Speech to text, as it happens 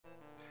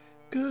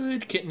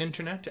Good kitten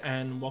internet,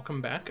 and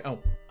welcome back. Oh,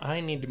 I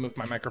need to move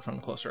my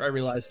microphone closer. I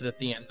realized that at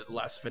the end of the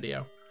last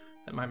video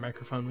that my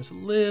microphone was a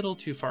little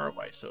too far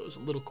away, so it was a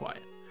little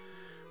quiet.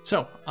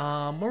 So,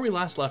 where we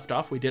last left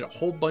off, we did a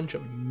whole bunch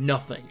of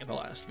nothing in the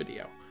last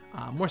video.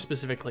 More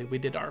specifically, we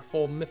did our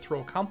full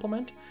Mithril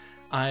complement.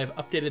 I've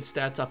updated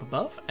stats up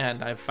above,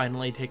 and I've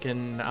finally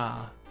taken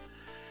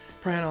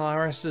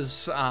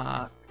Pranalaris's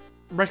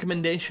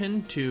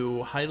recommendation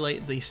to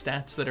highlight the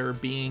stats that are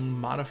being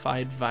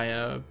modified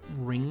via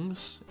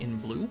rings in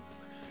blue.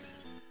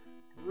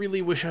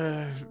 Really wish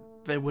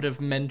they would have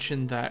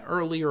mentioned that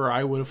earlier.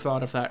 I would have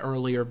thought of that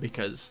earlier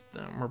because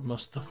we're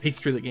most of the way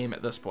through the game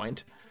at this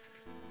point.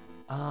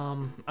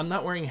 I'm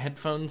not wearing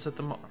headphones at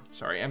the moment.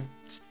 Sorry,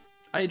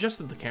 I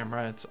adjusted the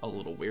camera. It's a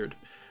little weird.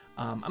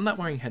 I'm not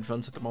wearing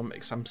headphones at the moment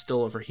because I'm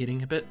still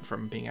overheating a bit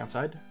from being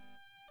outside.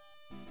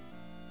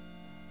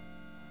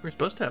 We're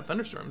supposed to have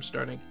thunderstorms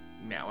starting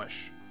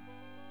nowish.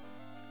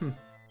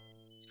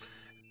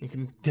 You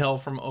can tell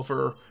from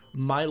over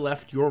my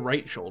left, your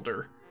right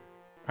shoulder.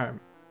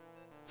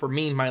 For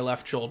me, my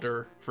left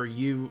shoulder. For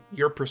you,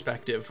 your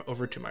perspective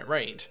over to my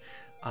right.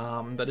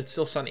 That it's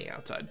still sunny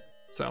outside.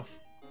 So,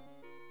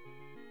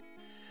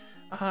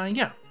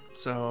 yeah.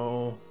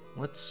 So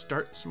let's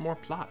start some more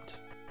plot.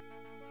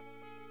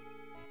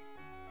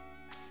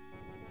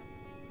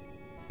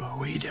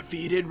 Bowie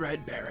defeated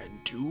Red Baron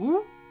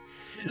 2?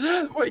 Is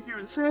that what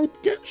you said,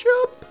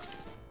 Geshp?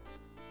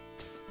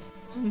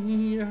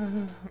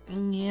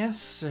 Yes,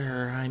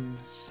 sir. I'm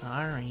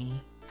sorry.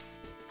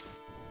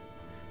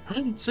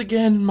 Once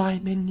again, my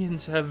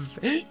minions have...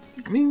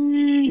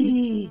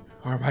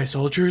 Are my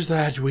soldiers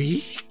that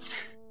weak?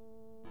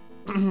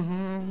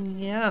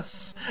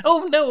 Yes.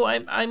 Oh, no,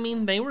 I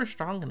mean, they were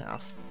strong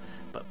enough.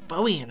 But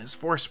Bowie and his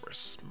force were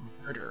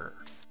smarter.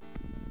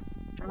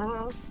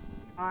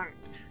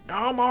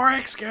 No more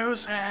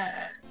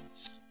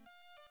excuses!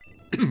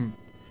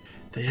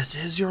 This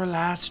is your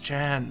last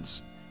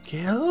chance.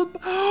 Kill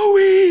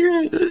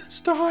Bowie this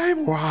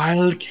time or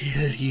I'll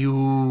kill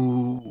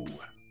you.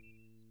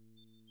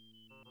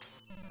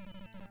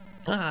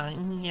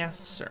 Yes,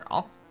 sir.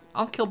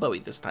 I'll kill Bowie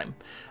this time.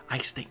 I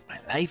stake my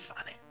life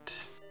on it.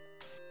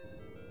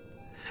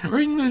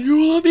 Bring the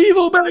Jewel of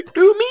Evil back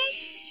to me.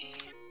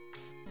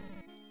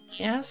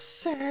 Yes,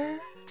 sir.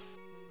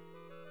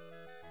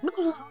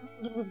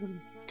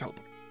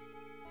 Teleport.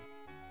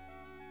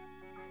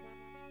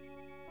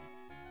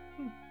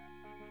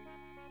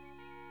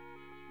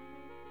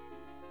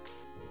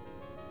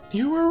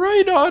 You were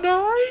right, aren't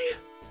I?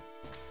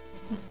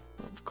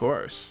 Of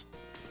course.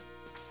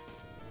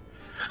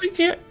 I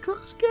can't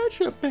trust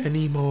Geshp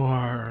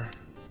anymore.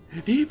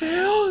 If he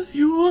fails,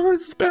 you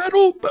must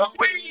battle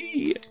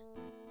Bowie.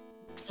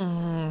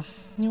 You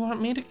want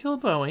me to kill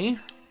Bowie?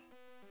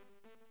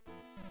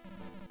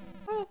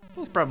 Well,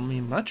 he's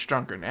probably much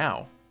stronger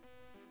now.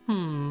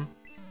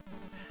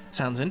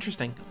 Sounds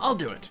interesting. I'll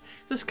do it.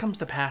 If this comes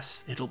to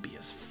pass, it'll be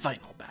his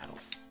final battle.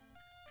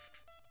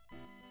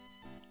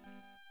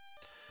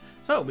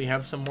 So we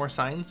have some more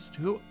signs as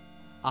to who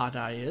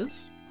AHOY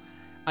is.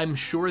 I'm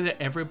sure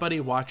that everybody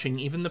watching,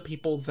 even the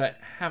people that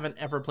haven't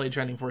ever played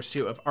Shining Force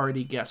 2, have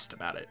already guessed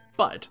about it.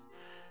 But,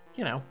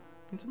 you know,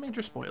 it's a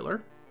major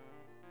spoiler.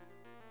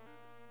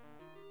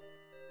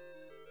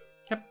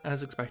 Yep,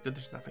 as expected,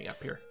 there's nothing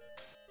up here.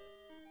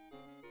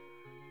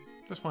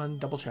 Just want to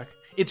double check.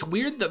 It's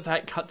weird that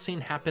that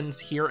cutscene happens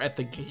here at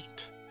the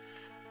gate.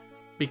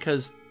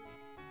 Because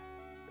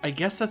I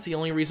guess that's the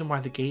only reason why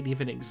the gate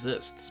even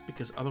exists,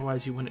 because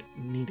otherwise you wouldn't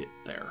need it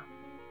there.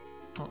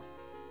 Huh.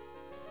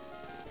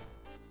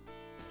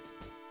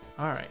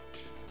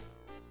 Alright.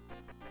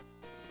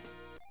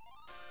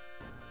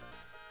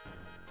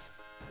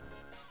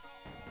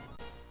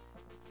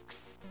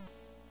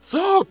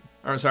 Stop!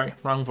 Oh, sorry,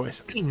 wrong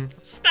voice.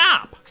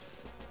 Stop!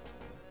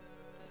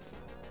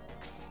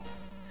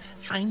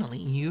 Finally,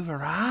 you've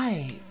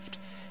arrived.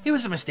 It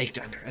was a mistake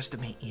to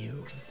underestimate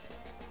you.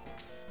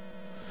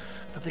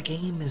 But the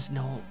game is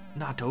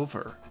not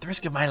over. At the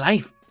risk of my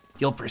life,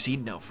 you'll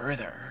proceed no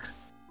further.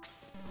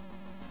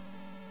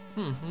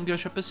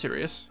 Geshp is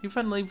serious. He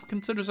finally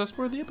considers us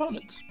worthy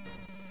opponents.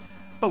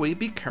 Bowie,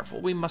 be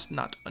careful. We must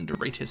not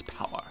underrate his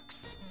power.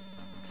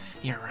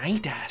 You're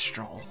right,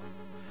 Astral.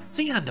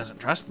 Xenon doesn't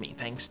trust me,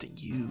 thanks to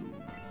you.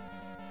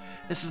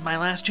 This is my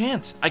last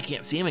chance. I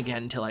can't see him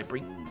again until I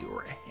bring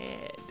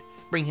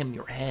him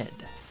your head.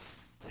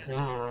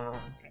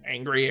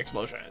 Angry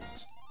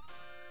explosions.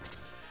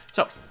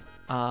 So,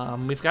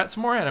 we've got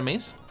some more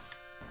enemies.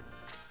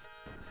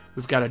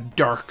 We've got a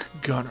Dark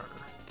Gunner.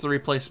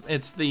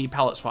 It's the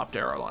palette swapped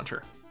arrow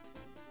launcher.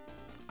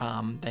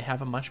 They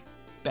have a much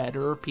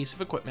better piece of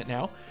equipment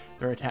now.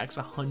 Their attack's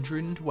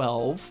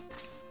 112.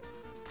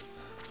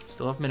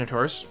 Still have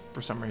Minotaurs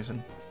for some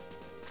reason.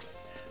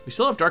 We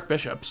still have Dark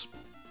Bishops.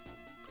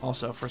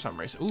 Also for some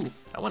reason. Ooh,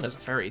 that one has a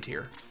fairy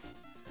tier.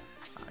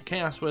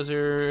 Chaos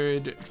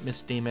Wizard,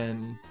 Mist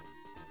Demon.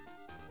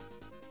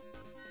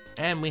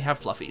 And we have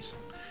Fluffies.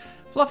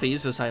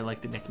 Fluffies, as I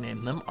like to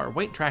nickname them, are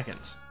white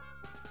dragons.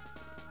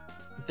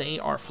 they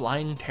are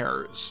flying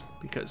terrors,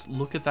 because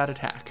look at that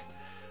attack.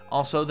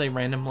 Also, they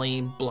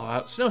randomly blow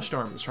out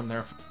snowstorms from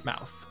their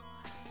mouth.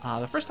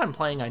 The first time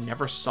playing, I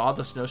never saw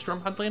the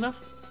snowstorm, oddly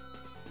enough.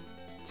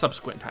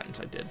 Subsequent times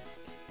I did.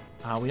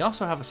 We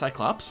also have a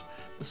Cyclops.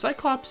 The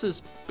Cyclops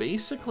is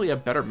basically a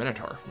better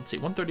Minotaur. Let's see,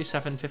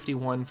 137,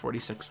 51,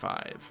 46,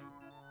 5.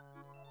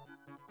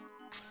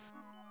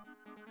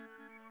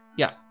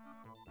 Yeah.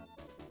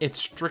 It's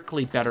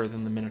strictly better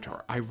than the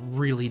Minotaur. I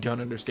really don't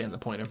understand the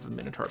point of the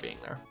Minotaur being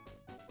there.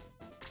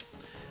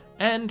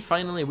 And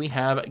finally, we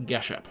have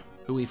Geshp,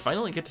 who we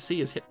finally get to see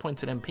his hit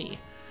points at MP.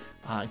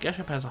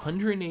 Geshp has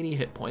 180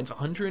 hit points,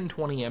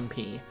 120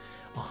 MP,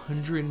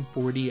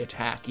 140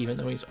 attack, even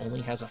though he only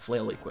has a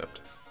flail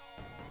equipped.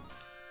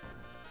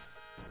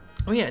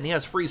 Oh yeah, and he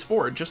has freeze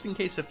forward, just in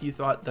case if you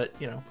thought that,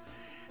 you know,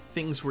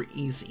 things were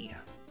easy.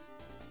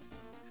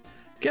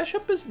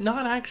 Geshp is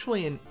not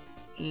actually an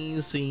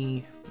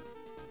easy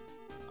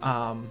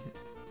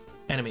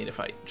enemy to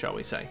fight, shall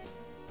we say.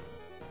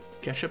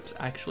 Geshp's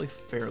actually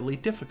fairly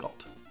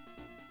difficult.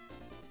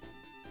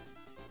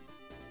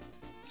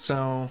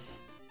 So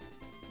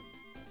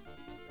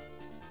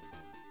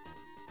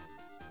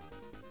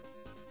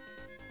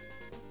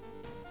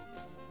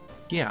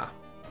yeah.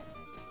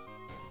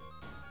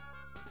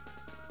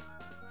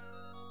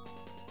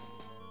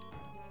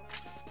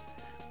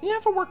 We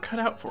have a work cut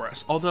out for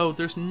us, although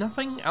there's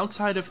nothing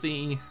outside of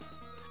the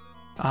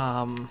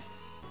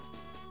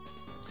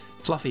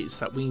fluffies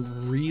that we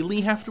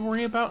really have to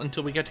worry about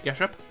until we get to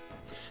Geshp.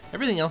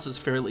 Everything else is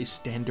fairly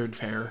standard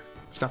fare.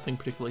 There's nothing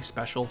particularly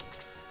special.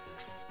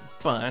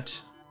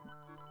 But,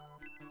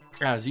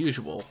 as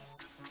usual,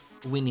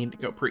 we need to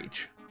go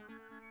preach.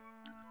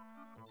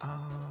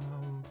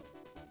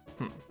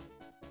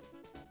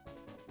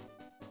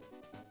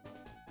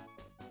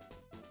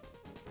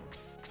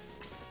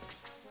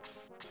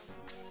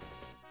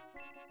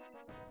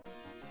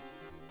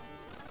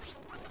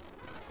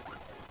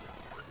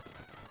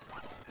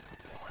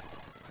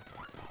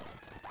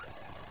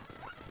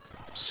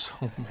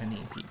 So many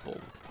people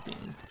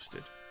being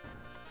boosted.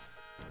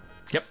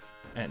 Yep,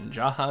 and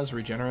Jaha's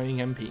regenerating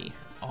MP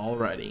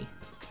already.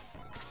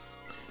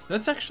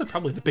 That's actually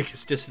probably the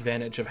biggest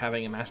disadvantage of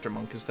having a Master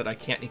Monk, is that I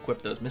can't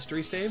equip those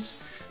mystery staves,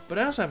 but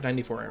I also have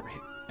 94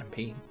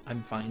 MP.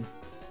 I'm fine.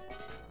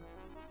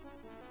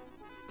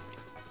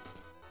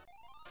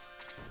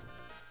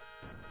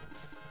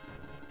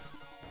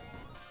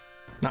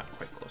 Not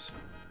quite close.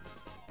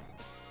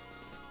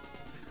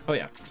 Oh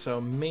yeah,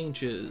 so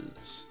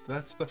mages.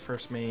 That's the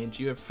first mage.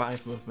 You have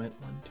 5 movement.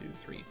 1, 2,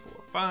 3,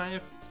 4,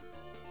 5.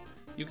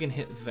 You can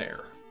hit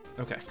there.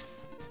 Okay.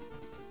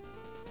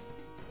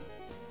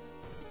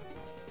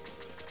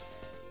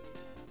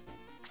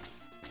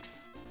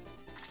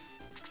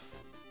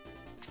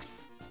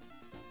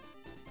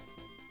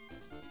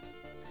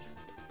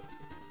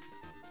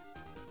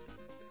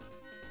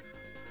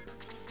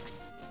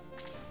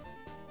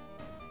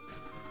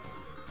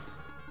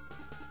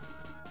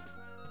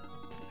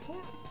 I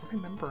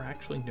don't remember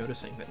actually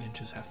noticing that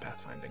ninjas have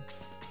pathfinding.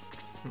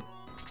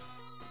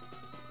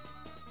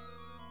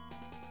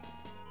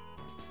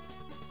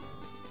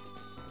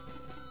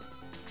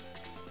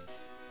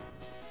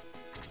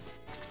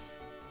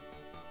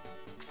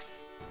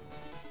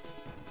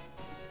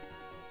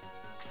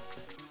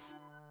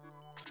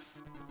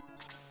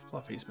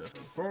 Fluffy's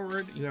moving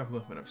forward. You have a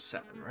movement of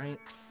 7, right?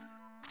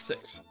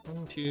 6.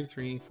 1, 2,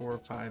 3, 4,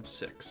 5,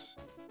 6.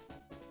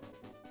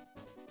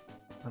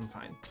 I'm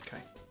fine.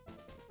 Okay.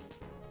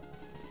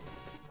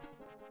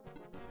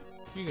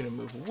 You're gonna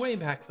move way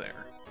back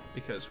there.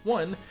 Because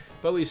 1,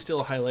 Bowie's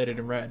still highlighted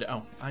in red.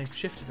 Oh, I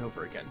shifted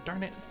over again.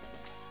 Darn it.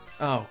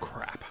 Oh,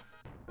 crap.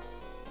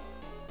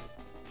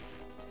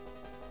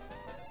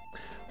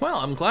 Well,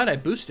 I'm glad I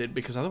boosted,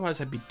 because otherwise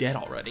I'd be dead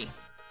already.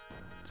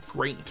 It's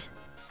great.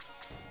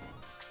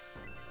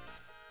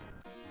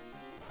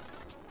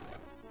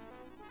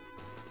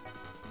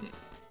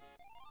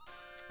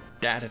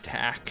 That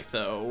attack,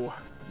 though.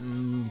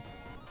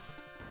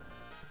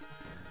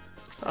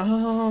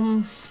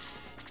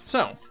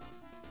 So.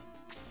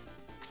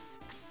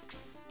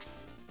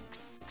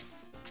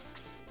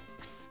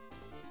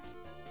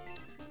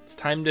 It's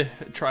time to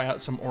try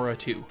out some Aura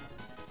 2.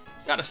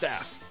 Got a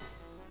staff.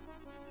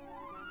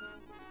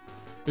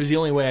 It was the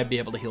only way I'd be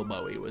able to heal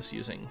Bowie, was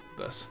using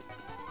this.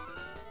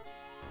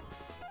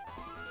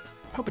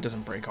 Hope it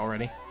doesn't break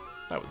already.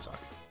 That would suck.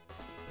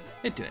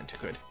 It didn't.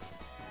 Good.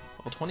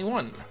 Level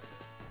 21.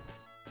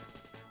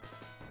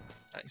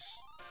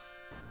 Nice.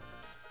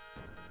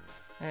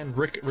 And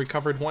Rick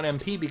recovered 1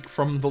 MP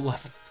from the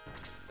level.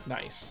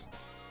 Nice.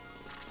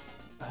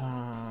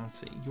 Let's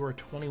see. You are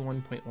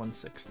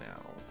 21.16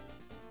 now.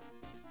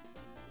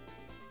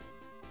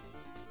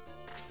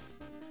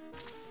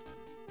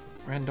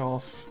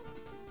 Randolph.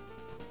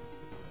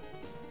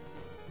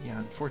 Yeah,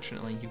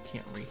 unfortunately, you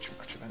can't reach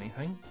much of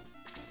anything.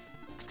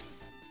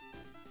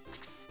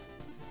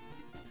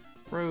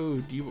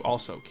 Rohde, you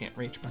also can't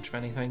reach much of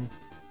anything.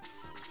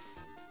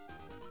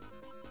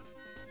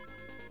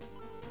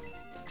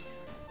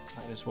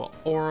 Might as well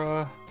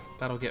Aura.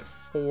 That'll get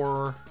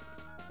 4.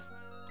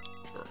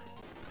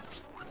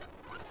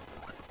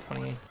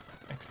 28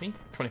 XP?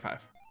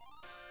 25.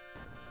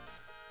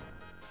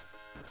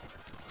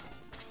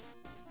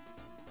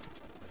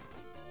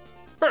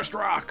 Burst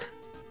Rock!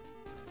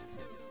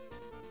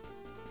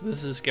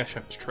 This is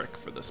Geshp's trick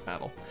for this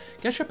battle.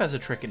 Geshp has a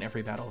trick in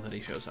every battle that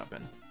he shows up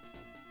in.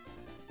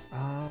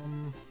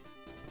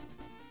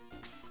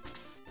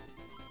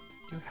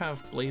 You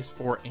have Blaze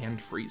 4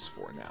 and Freeze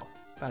 4 now.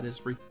 That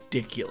is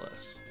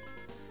ridiculous.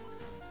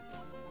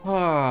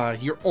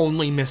 You're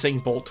only missing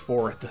Bolt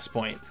 4 at this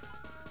point.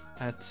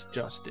 That's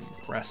just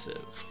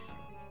impressive.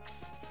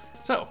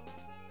 So,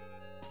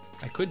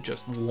 I could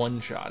just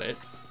one-shot it.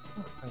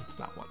 It's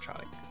not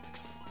one-shotting.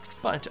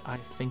 But I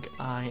think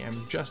I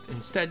am just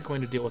instead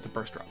going to deal with the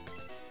Burst Rock.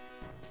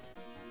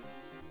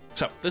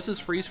 So, this is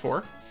Freeze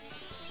 4.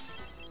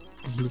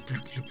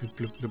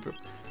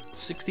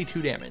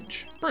 62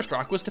 damage. Burst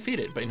Rock was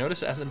defeated, but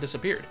notice it hasn't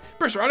disappeared.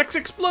 Burst Rock's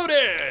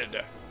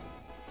exploded!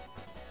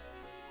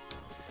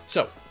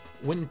 So,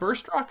 when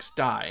Burst Rocks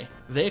die,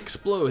 they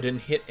explode and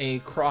hit a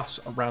cross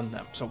around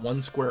them, so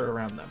one square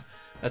around them.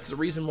 That's the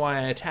reason why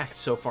I attacked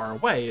so far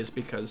away, is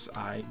because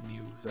I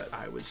knew that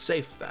I was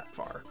safe that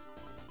far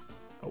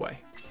away.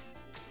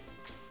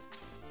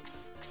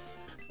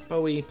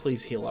 Bowie,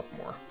 please heal up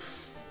more.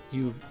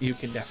 You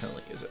can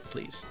definitely use it,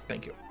 please.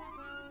 Thank you.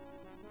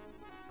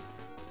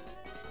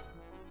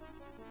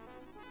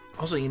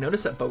 Also, you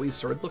notice that Bowie's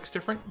sword looks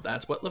different?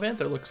 That's what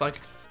Levanter looks like.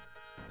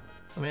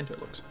 Levanter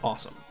looks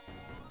awesome.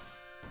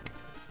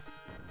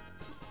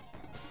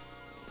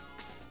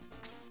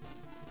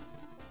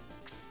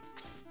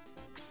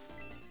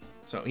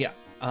 So yeah,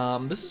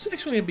 this is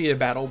actually going to be a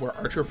battle where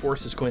Archer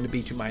Force is going to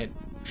be to my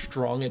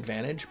strong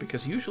advantage,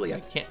 because usually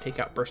I can't take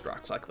out Burst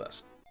Rocks like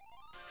this.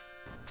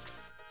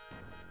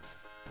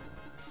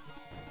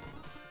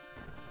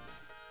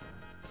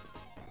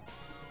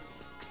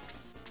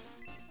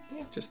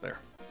 Yeah, just there.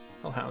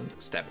 Hellhound,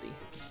 Stabity.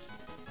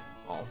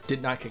 All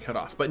did not get cut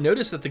off. But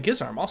notice that the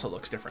Gizarm also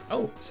looks different.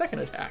 Oh, second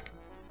attack.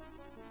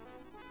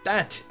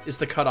 That is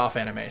the cutoff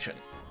animation.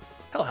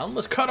 Hellhound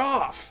was cut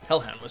off.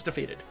 Hellhound was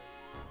defeated.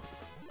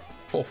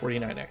 Full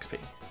 49 XP.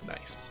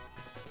 Nice.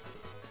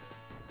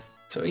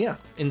 So yeah,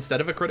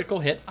 instead of a critical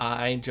hit,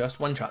 I just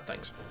one-shot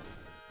things.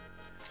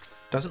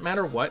 Doesn't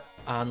matter what,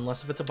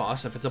 unless if it's a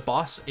boss. If it's a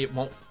boss, it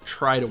won't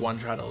try to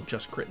one-shot, it'll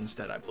just crit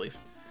instead, I believe.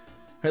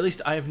 Or at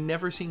least I have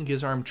never seen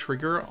Gizarm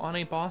trigger on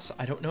a boss.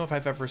 I don't know if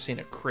I've ever seen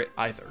a crit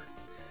either.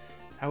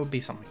 That would be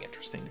something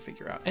interesting to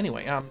figure out.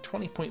 Anyway,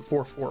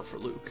 20.44 for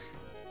Luke.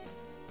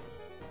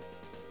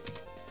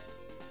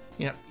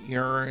 Yeah,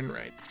 you're in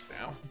right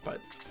now,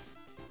 but...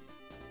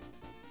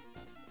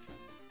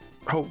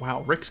 Oh,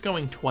 wow. Rick's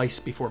going twice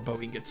before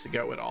Bowie gets to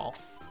go at all.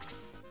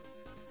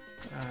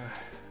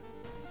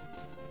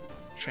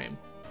 Shame.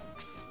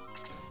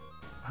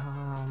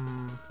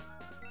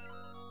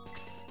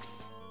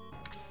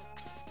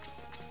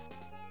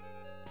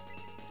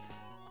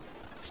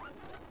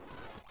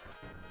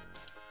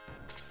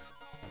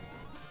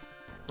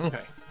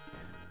 Okay.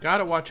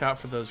 Gotta watch out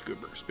for those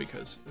goobers,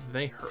 because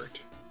they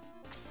hurt.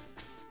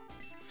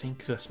 I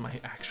think this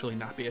might actually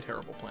not be a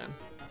terrible plan.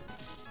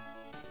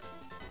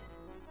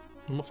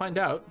 And we'll find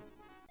out.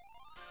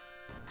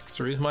 That's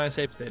the reason why I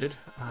save stated.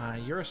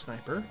 You're a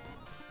sniper.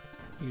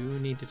 You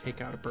need to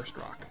take out a Burst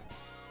Rock.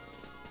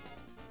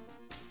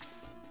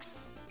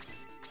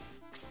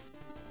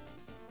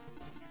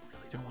 I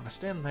really don't want to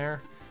stand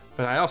there,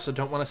 but I also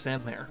don't want to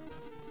stand there.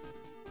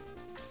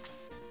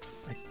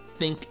 I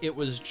think it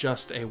was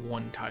just a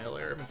one-tile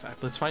area. In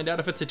fact, let's find out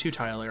if it's a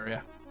two-tile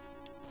area.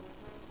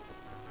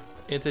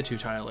 It's a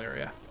two-tile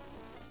area.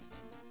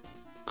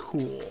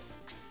 Cool.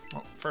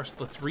 Well, first,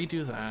 let's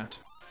redo that.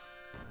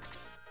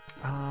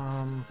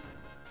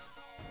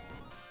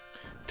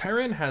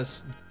 Tyrin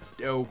has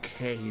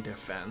okay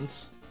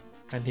defense,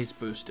 and he's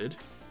boosted.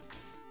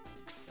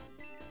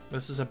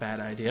 This is a bad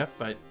idea,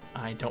 but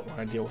I don't want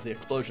to deal with the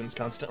explosions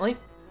constantly.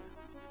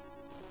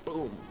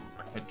 Boom.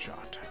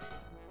 Headshot.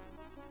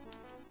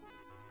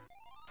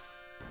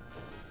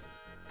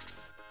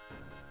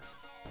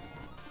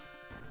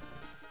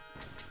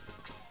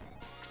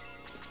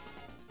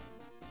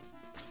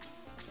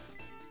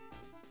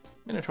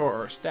 Minotaur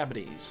or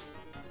Stabities.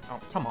 Oh,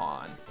 come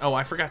on. Oh,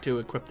 I forgot to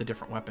equip the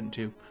different weapon,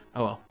 too.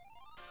 Oh, well.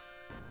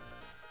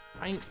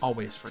 I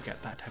always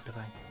forget that type of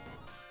thing.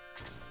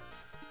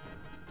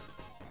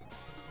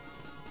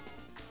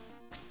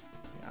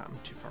 Yeah, I'm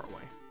too far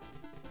away.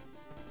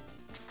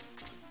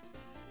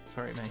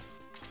 Sorry, May.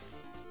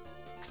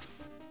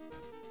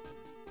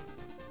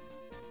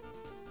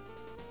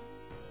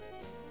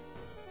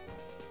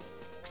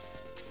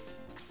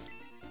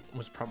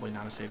 Was probably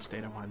not a safe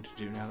state I wanted to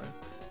do now that...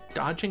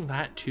 Dodging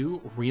that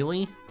too?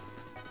 Really?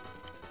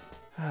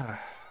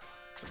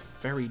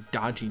 Very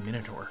dodgy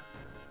Minotaur.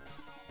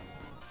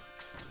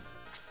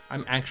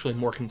 I'm actually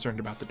more concerned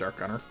about the Dark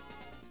Gunner.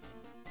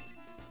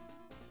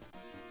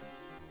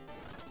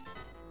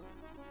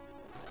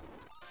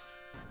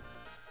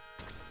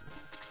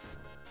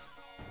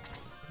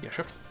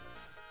 Geshp.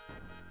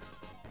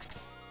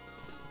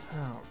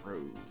 Oh,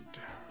 Rohde.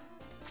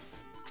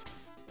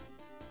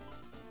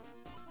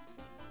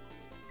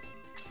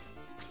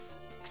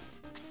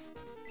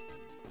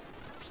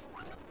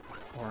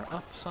 power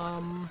up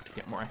some to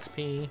get more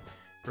XP.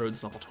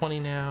 Road's level 20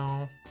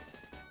 now.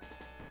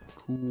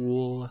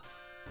 Cool.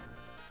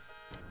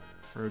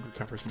 Road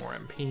recovers more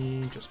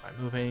MP just by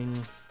moving.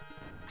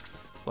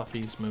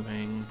 Fluffy's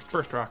moving.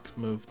 Burst Rock's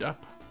moved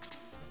up.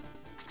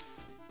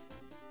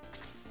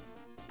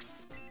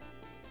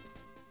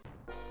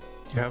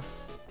 You have...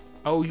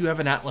 Oh, you have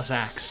an Atlas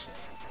Axe.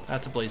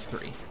 That's a Blaze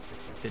 3.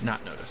 Did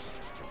not notice.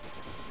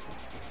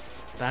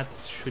 That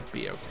should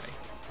be okay.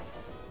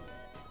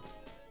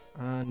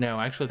 No,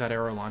 actually that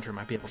arrow launcher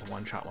might be able to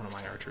one-shot one of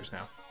my archers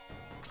now.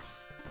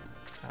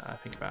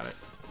 Think about it.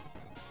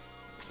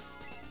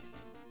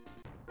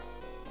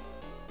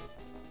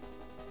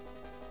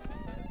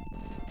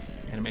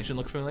 Animation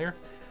looks familiar.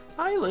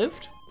 I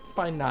lived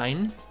by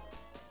 9.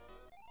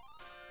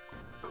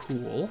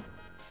 Cool.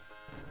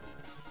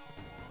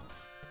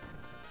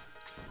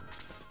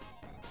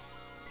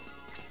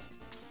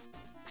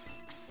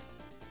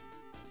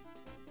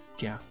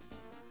 Yeah.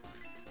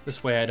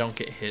 This way I don't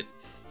get hit.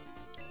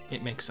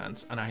 It makes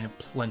sense, and I have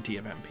plenty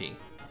of MP.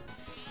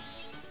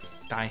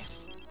 Die.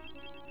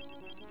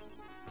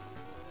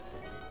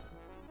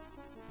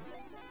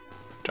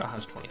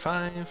 Jaha's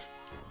 25.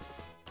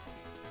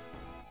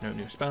 No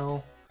new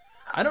spell.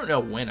 I don't know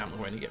when I'm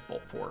going to get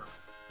Bolt 4.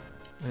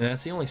 And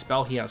that's the only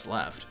spell he has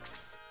left.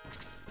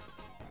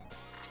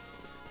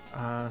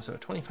 So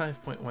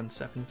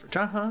 25.17 for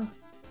Jaha.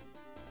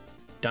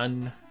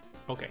 Done.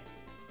 Okay.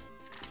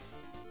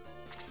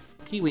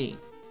 Kiwi.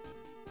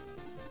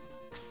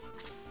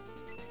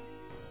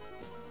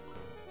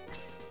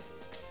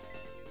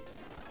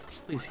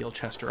 Please heal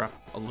Chester up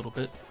a little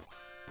bit.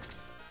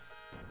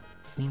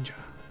 Ninja.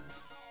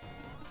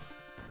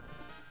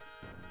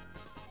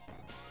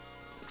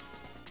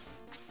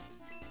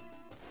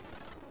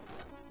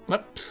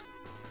 Oops.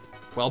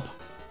 Welp.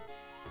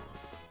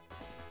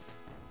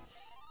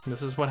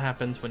 This is what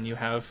happens when you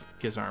have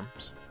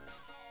Gizarms.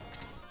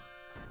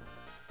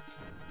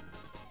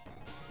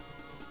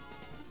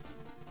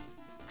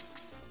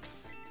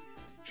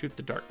 Shoot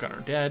the Dark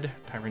Gunner dead.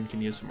 Tyrin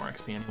can use some more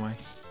XP anyway.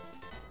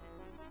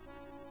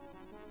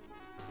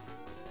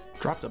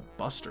 Dropped a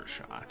Buster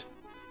Shot.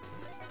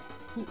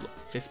 Ooh,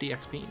 50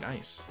 XP,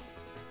 nice.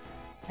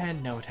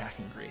 And no attack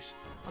increase.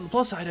 On the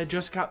plus side, I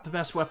just got the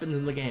best weapons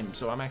in the game,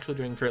 so I'm actually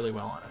doing fairly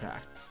well on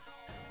attack.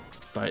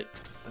 But,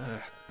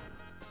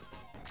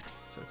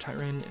 so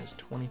Tyrin is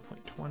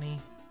 20.20.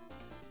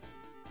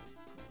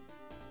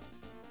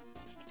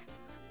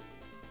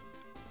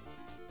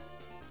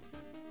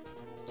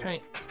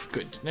 Okay,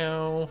 good to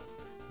know.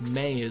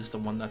 May is the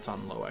one that's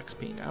on low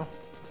XP now.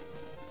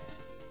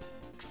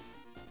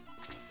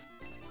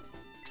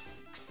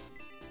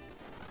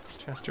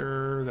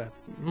 Chester, that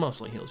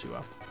mostly heals you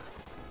up.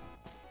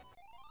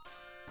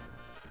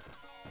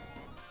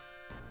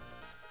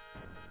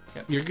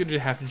 Yeah, you're going to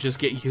have to just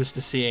get used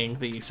to seeing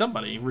the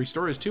somebody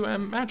restores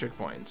 2M magic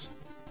points.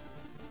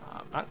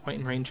 Not quite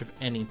in range of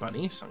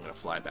anybody, so I'm going to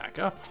fly back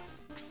up.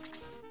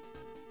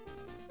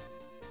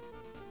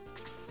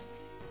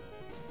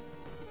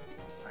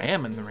 I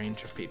am in the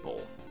range of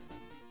people.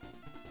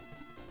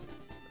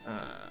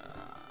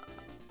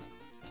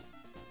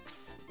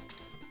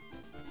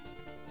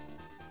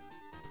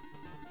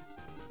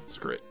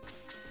 Screw it.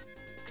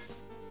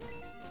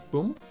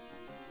 Boom.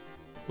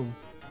 Boom.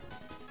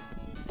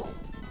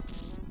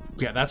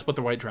 Yeah, that's what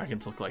the white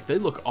dragons look like. They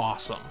look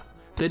awesome.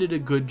 They did a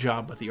good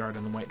job with the art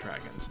on the white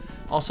dragons.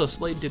 Also,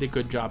 Slade did a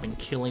good job in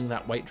killing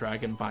that white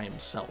dragon by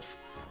himself.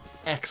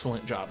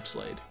 Excellent job,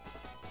 Slade.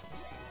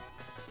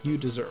 You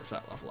deserve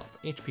that level up.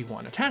 HP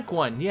 1, attack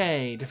 1,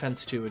 yay!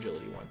 Defense 2,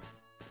 agility 1.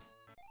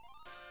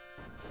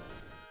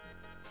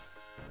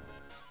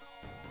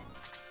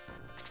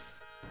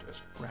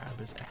 Just grab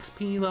his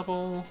XP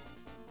level.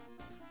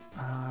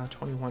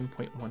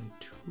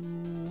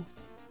 21.12.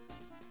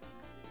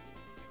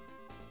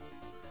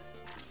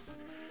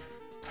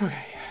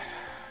 Okay.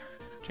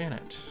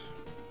 Janet.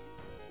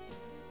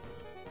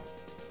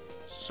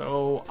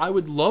 So, I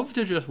would love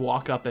to just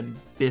walk up and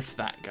biff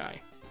that guy.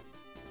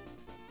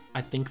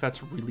 I think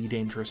that's really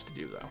dangerous to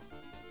do, though.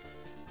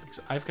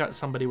 Because I've got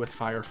somebody with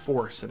Fire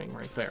 4 sitting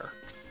right there.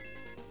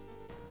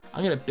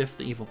 I'm going to biff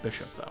the Evil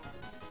Bishop, though.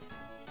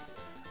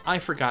 I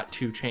forgot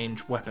to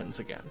change weapons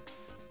again.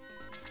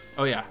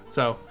 Oh, yeah.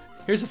 So,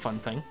 here's a fun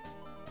thing.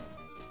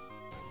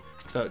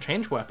 So,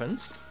 change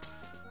weapons.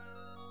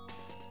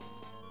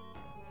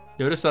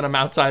 Notice that I'm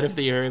outside of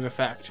the area of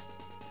effect.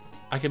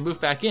 I can move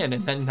back in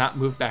and then not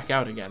move back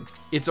out again.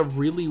 It's a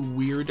really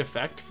weird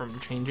effect from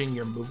changing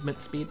your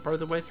movement speed part of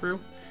the way through.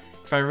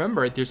 If I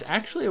remember it, there's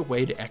actually a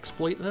way to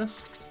exploit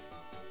this.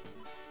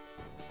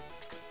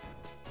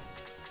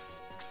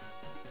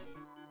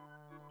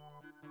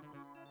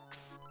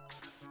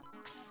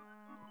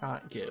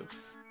 Not give.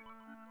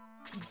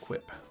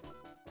 Equip.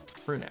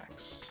 Rune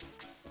Axe.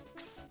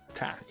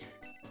 Attack.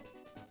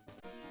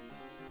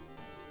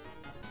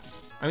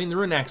 I mean, the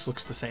Rune Axe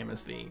looks the same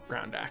as the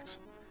Ground Axe.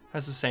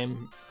 Has the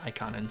same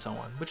icon and so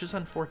on, which is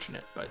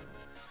unfortunate, but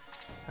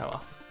oh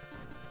well.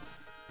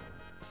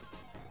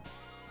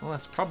 Well,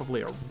 that's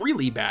probably a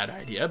really bad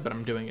idea, but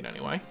I'm doing it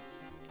anyway.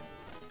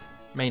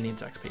 May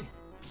needs XP.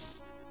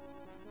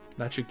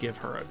 That should give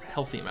her a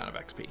healthy amount of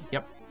XP.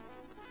 Yep.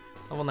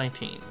 Level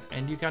 19.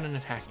 And you got an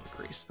attack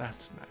increase.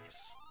 That's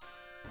nice.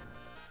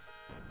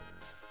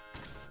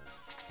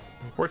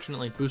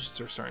 Unfortunately, boosts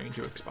are starting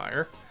to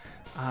expire.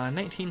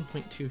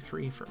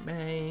 19.23 for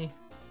May.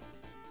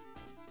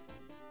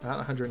 Not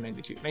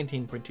 192.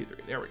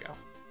 19.23. There we go.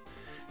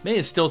 May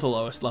is still the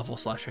lowest level /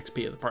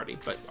 XP of the party,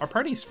 but our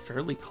party's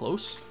fairly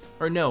close.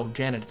 Or no,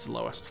 Janet's the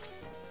lowest.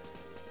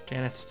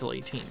 Janet's still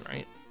 18,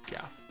 right?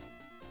 Yeah.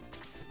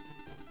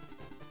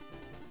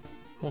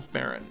 Wolf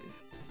Baron.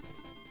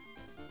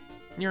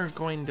 You're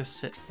going to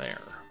sit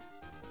there.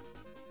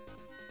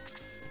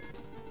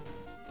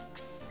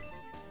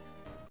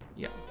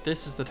 Yeah,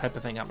 this is the type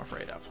of thing I'm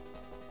afraid of.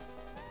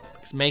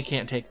 Because May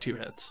can't take 2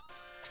 hits.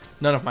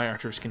 None of my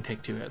archers can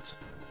take 2 hits.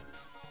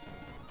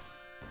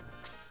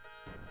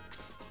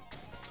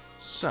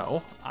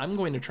 So, I'm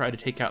going to try to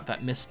take out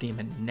that Mist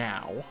Demon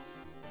now.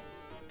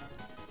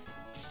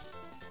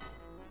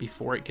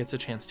 Before it gets a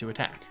chance to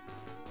attack.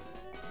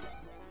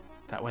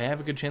 That way I have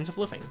a good chance of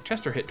living.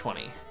 Chester hit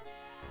 20.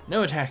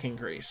 No attack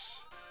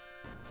increase.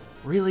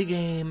 Really,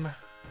 game?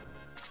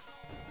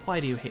 Why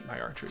do you hate my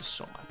archers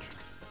so much?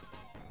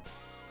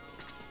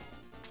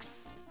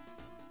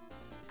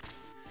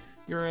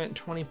 You're at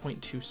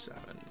 20.27.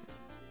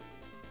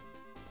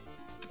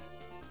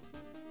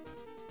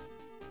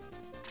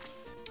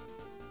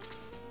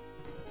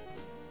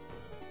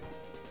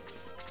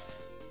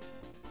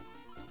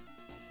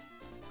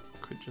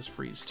 Could just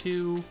freeze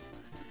 2,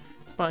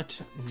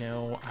 but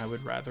no, I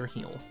would rather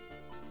heal.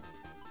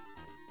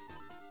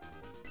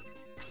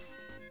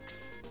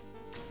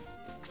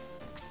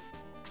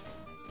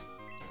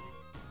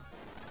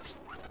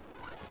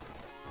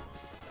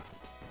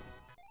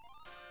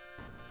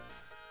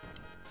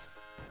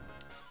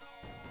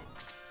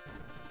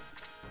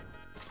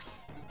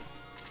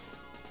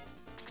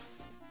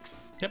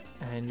 Yep,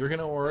 and you're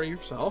gonna aura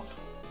yourself.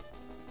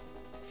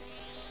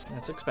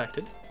 That's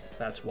expected.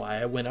 That's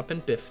why I went up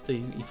and biffed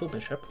the evil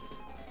bishop.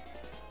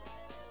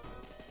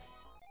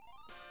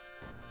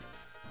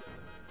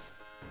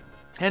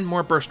 And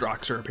more burst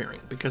rocks are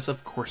appearing, because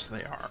of course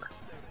they are.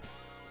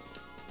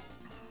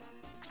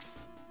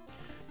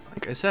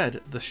 Like I said,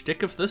 the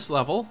shtick of this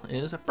level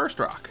is a burst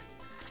rock.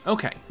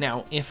 Okay,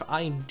 now if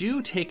I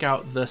do take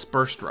out this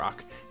burst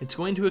rock, it's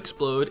going to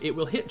explode. It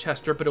will hit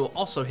Chester, but it will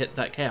also hit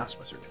that Chaos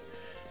Wizard.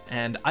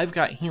 And I've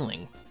got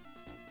healing.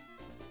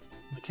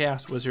 The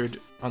Chaos Wizard,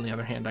 on the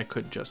other hand, I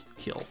could just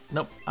kill.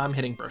 Nope, I'm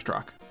hitting Burst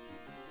Rock.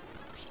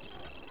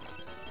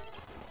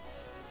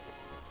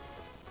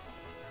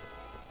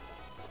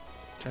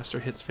 Chester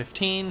hits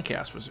 15,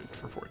 Chaos Wizard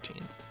for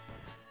 14.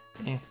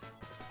 Eh.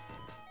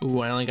 Ooh,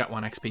 I only got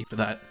 1 XP for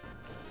that.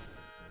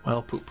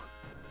 Well, poop.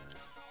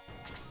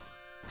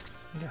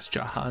 I guess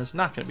Jaha is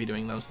not going to be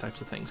doing those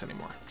types of things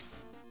anymore.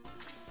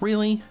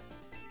 Really?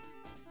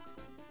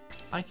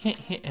 I can't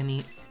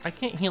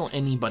heal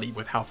anybody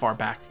with how far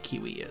back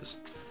Kiwi is.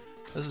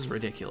 This is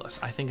ridiculous.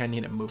 I think I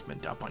need a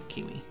movement up on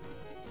Kiwi.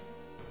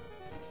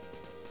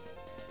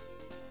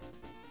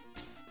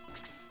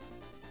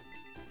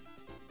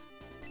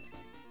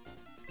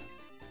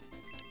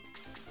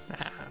 Nah,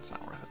 that's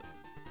not worth it.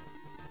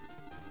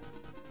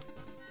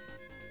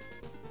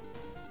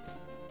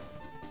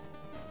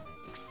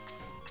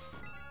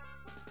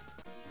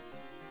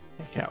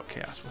 Take out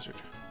Chaos Wizard.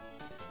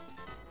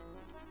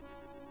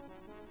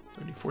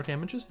 34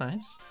 damage is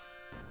nice.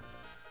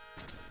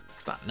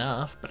 It's not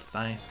enough, but it's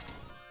nice.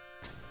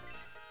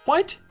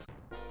 What?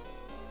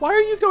 Why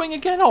are you going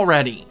again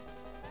already?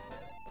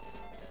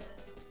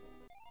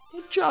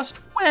 It just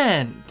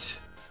went.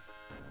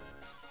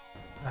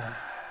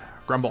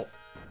 Grumble.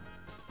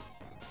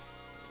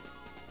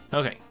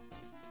 Okay.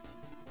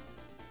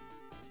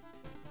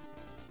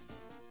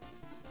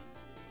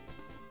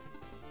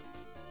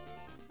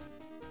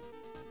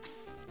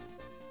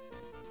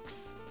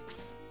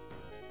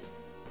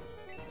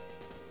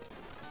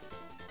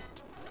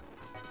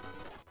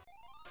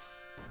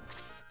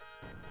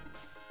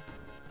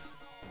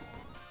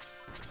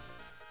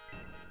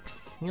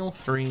 Heal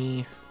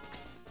 3.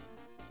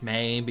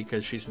 May,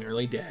 because she's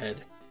nearly dead.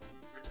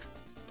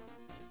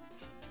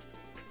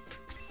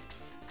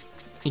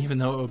 Even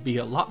though it would be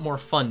a lot more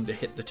fun to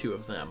hit the 2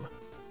 of them.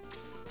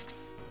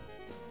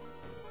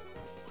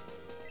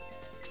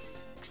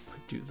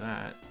 Could do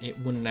that. It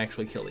wouldn't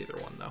actually kill either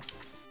one, though.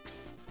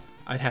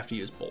 I'd have to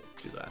use Bolt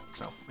to do that,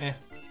 so eh.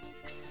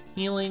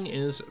 Healing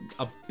is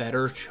a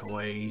better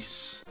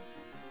choice.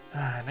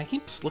 And I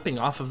keep slipping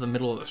off of the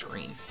middle of the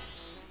screen.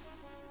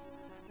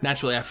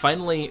 Naturally, I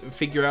finally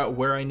figure out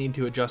where I need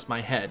to adjust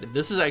my head.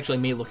 This is actually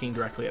me looking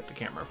directly at the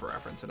camera for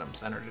reference, and I'm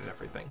centered at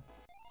everything.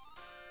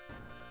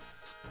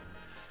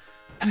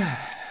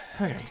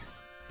 Okay.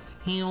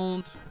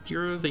 Healed.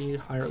 You're the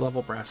higher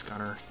level brass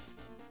gunner.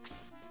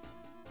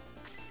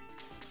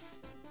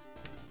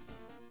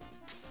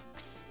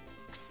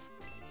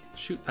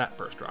 Shoot that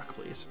burst rock,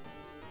 please.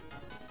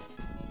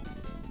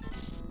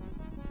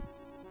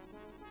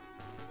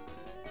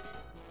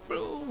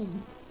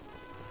 Boom.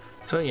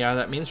 So yeah,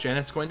 that means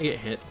Janet's going to get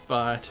hit,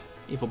 but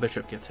Evil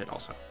Bishop gets hit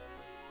also.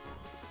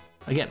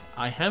 Again,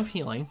 I have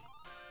healing.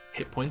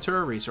 Hit points are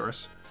a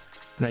resource,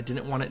 and I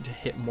didn't want it to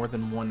hit more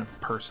than one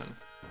person.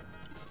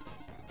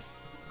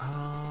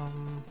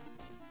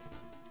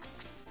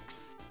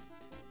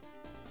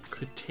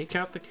 Could take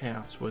out the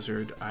Chaos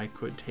Wizard. I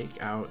could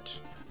take out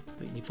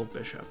the Evil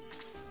Bishop.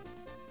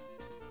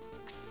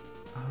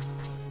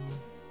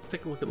 Let's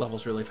take a look at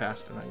levels really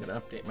fast, and I'm going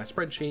to update my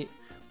spreadsheet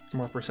with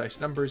more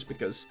precise numbers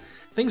because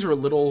things are a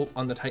little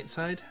on the tight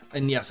side.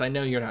 And yes, I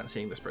know you're not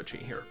seeing the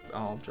spreadsheet here.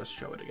 I'll just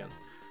show it again.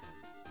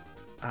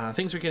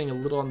 Things are getting a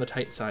little on the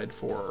tight side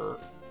for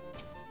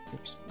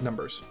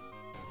numbers.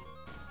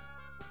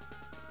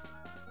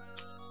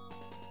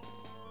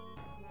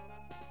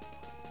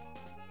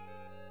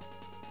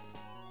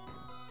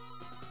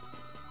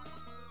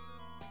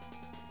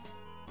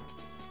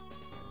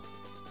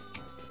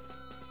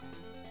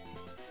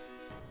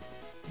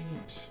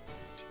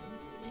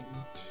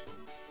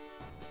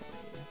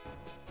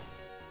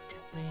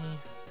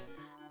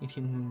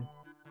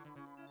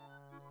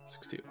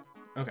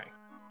 Okay.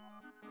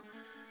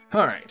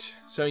 All right.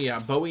 So yeah,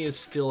 Bowie is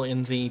still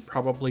in the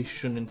probably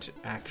shouldn't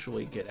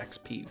actually get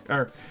XP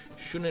or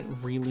shouldn't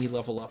really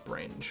level up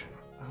range.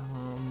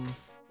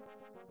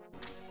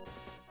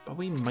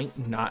 Bowie might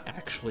not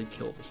actually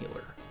kill the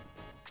healer.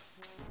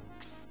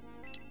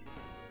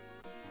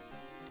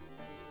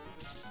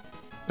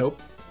 Nope.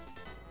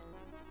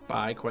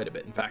 By quite a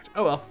bit, in fact.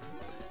 Oh well.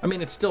 I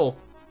mean, it's still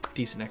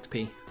decent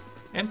XP.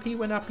 MP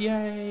went up,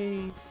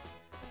 yay!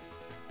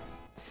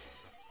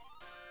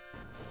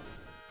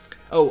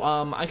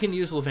 Oh, I can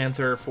use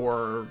Levanther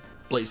for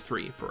Blaze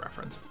 3 for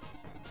reference.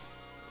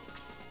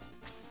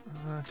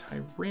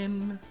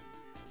 Tyrin,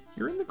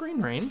 you're in the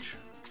green range.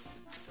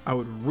 I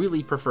would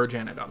really prefer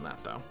Janet on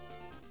that, though.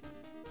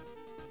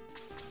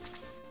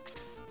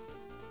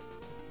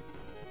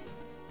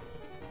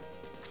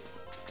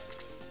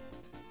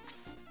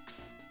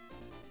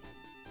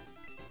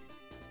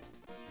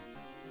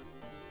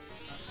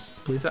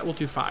 I believe that will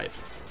do 5.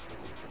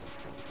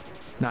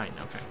 9,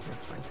 okay,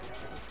 that's fine.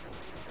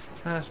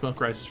 Smoke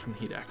rises from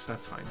Heat X,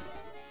 that's fine.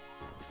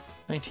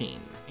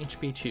 19,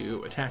 HP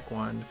 2, Attack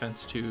 1,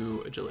 Defense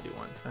 2, Agility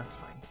 1, that's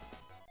fine.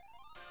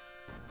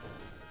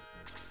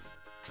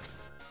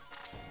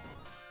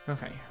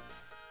 Okay,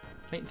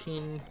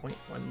 19.12.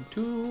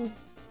 You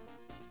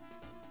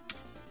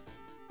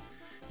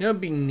know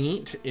what'd be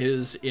neat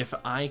is if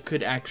I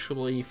could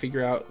actually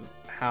figure out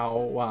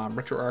how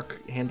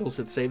RetroArch handles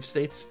its save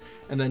states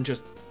and then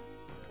just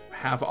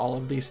have all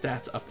of these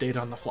stats update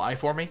on the fly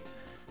for me.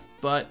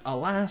 But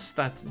alas,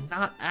 that's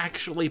not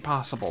actually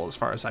possible as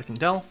far as I can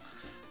tell.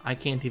 I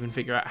can't even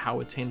figure out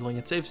how it's handling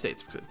its save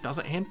states because it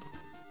doesn't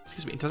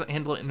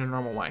handle it in a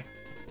normal way.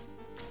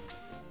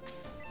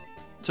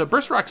 So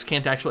Burst Rocks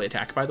can't actually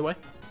attack, by the way.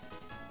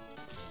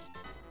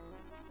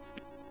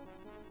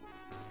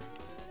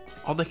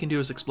 All they can do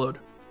is explode.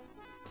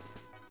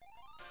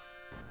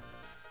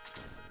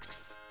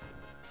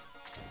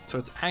 So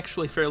it's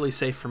actually fairly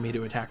safe for me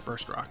to attack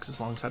Burst Rocks as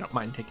long as I don't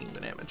mind taking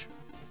the damage.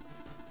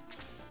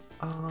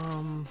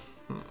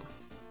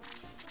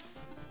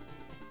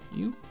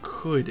 You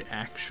could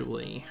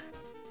actually...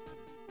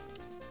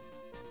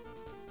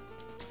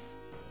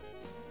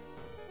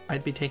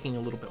 I'd be taking a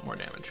little bit more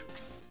damage.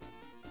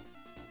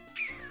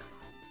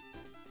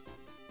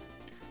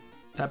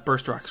 That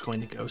Burst Rock's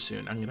going to go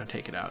soon. I'm going to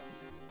take it out.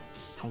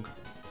 Okay.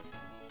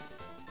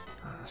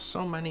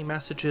 So many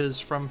messages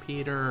from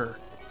Peter.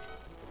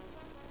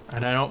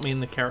 And I don't mean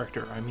the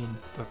character, I mean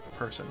the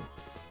person.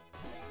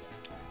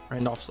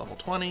 Randolph's level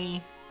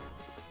 20.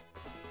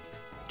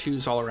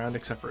 2s all around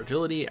except for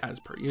agility, as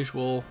per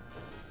usual.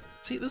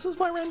 See, this is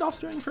why Randolph's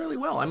doing fairly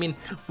well. I mean,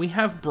 we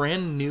have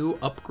brand new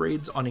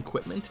upgrades on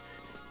equipment,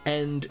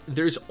 and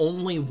there's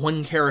only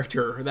one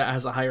character that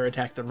has a higher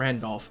attack than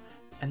Randolph,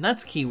 and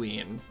that's Kiwi,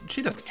 and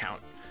she doesn't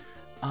count.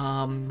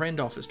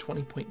 Randolph is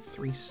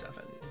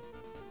 20.37.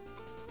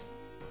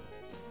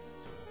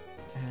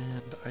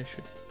 And I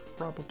should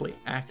probably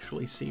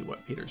actually see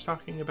what Peter's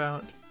talking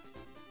about.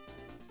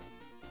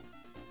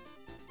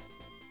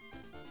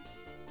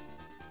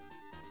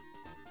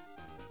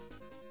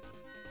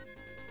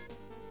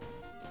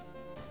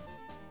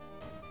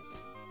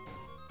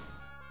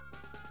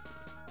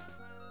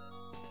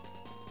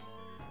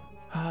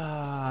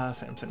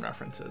 Samson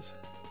references.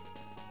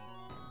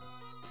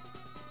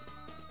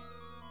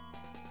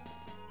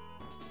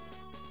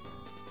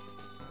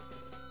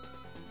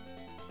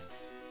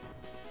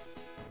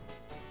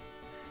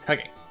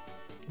 Okay,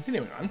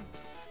 continuing on.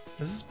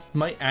 This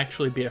might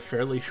actually be a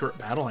fairly short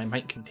battle. I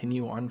might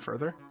continue on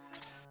further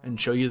and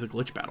show you the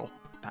glitch battle.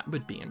 That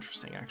would be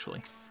interesting,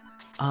 actually.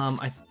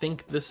 I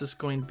think this is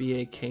going to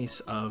be a case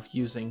of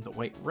using the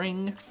white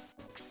ring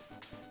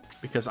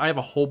because I have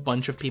a whole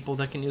bunch of people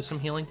that can use some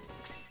healing.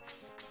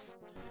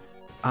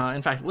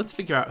 In fact, let's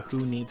figure out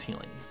who needs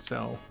healing.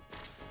 So,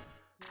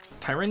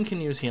 Tyrin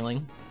can use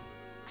healing.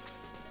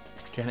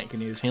 Janet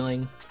can use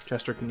healing.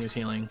 Chester can use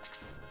healing.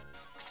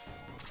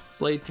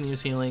 Slade can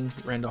use healing.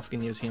 Randolph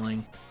can use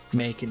healing.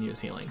 May can use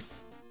healing.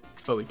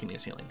 Bowie can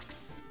use healing.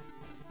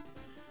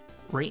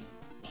 right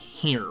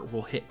here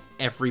will hit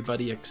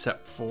everybody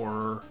except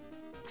for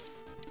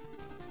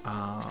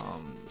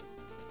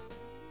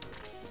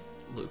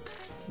Luke,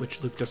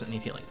 which Luke doesn't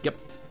need healing. Yep,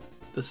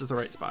 this is the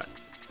right spot.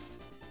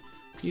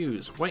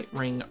 Use white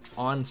ring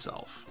on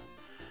self.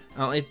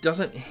 It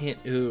doesn't hit.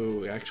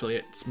 Ooh, actually,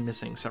 it's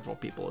missing several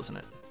people, isn't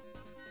it?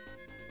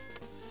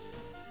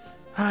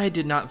 I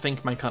did not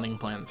think my cunning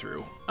plan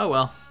through. Oh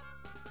well.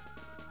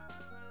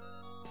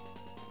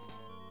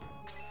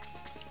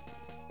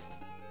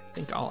 I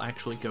think I'll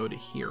actually go to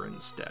here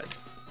instead.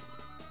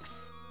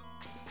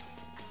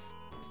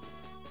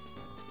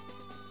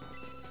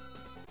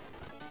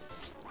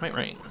 White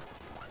ring.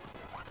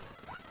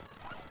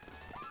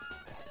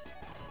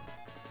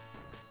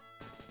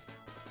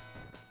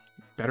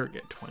 Better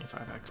get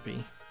 25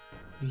 XP.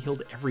 You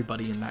healed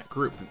everybody in that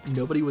group.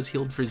 Nobody was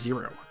healed for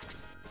 0.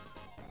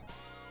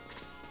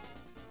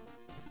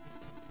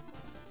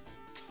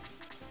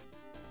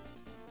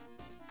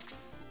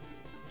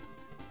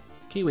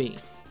 Kiwi.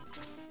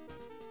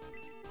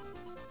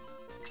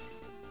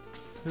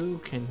 Who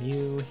can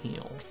you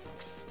heal?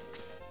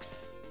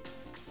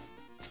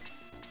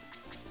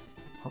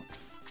 Oh,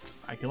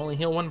 I can only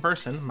heal one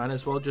person. Might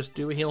as well just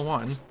do a heal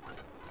one.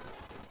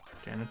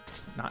 And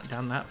it's not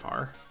down that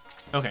far.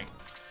 Okay.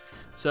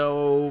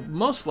 So,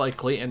 most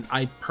likely, and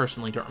I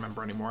personally don't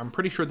remember anymore, I'm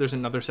pretty sure there's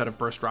another set of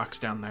burst rocks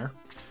down there.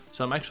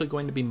 So I'm actually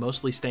going to be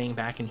mostly staying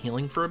back and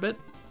healing for a bit.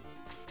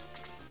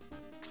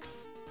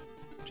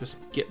 Just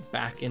get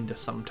back into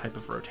some type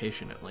of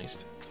rotation at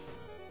least.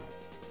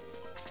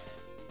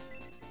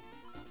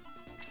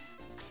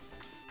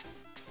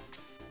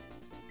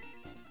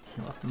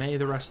 Heal up May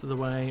the rest of the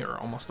way, or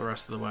almost the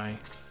rest of the way.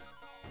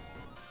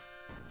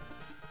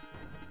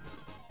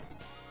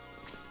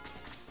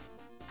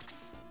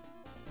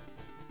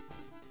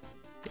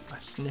 Get my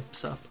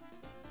snips up.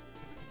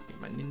 Get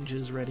my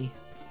ninjas ready.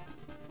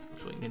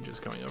 Actually,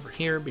 ninjas going over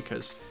here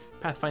because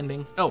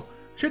pathfinding. Oh,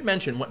 should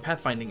mention what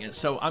pathfinding is.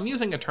 So I'm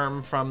using a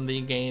term from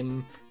the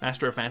game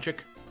Master of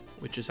Magic,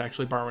 which is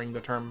actually borrowing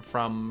the term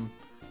from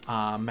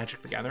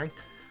Magic the Gathering.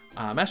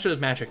 Master of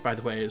Magic, by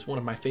the way, is one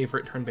of my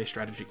favorite turn-based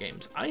strategy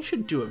games. I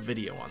should do a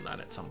video on that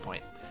at some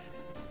point.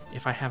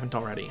 If I haven't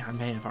already. I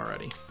may have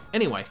already.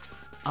 Anyway,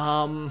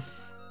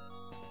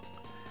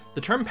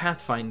 the term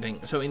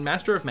pathfinding, so in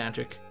Master of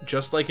Magic,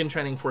 just like in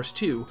Shining Force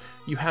 2,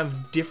 you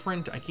have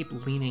different, I keep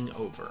leaning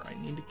over. I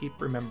need to keep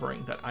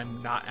remembering that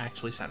I'm not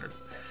actually centered.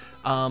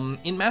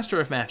 In Master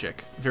of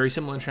Magic, very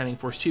similar to Shining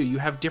Force 2, you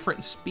have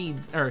different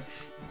speeds, or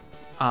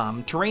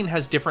terrain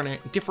has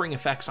differing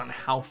effects on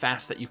how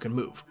fast that you can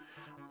move.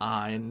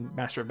 In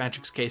Master of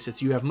Magic's case,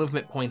 it's you have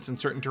movement points and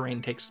certain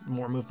terrain takes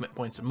more movement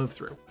points to move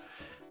through.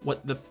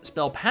 What the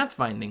spell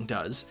Pathfinding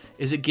does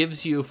is it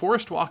gives you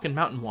Forest Walk and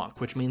Mountain Walk,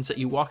 which means that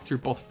you walk through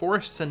both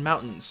forests and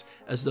mountains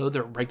as though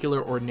they're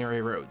regular,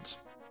 ordinary roads.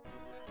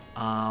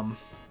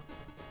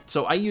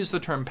 So I use the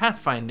term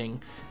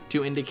Pathfinding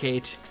to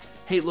indicate,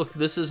 hey, look,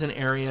 this is an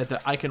area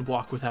that I can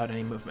walk without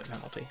any movement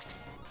penalty.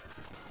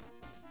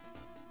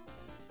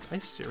 Did I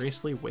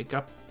seriously wake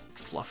up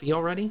Fluffy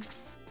already?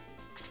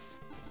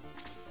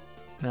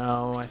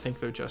 No, I think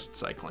they're just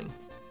cycling.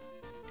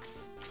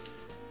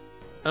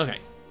 Okay.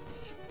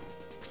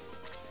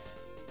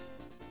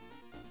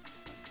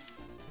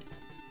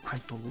 I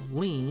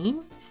believe...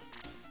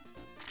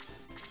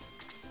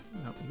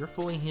 No, you're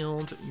fully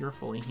healed. You're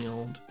fully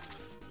healed.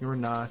 You're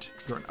not.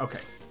 You're... Okay.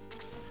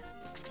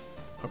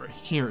 Over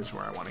here's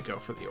where I want to go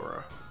for the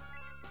aura.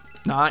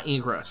 Not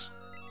egress.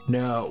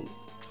 No.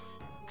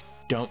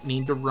 Don't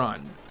need to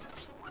run.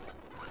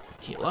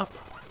 Heal up.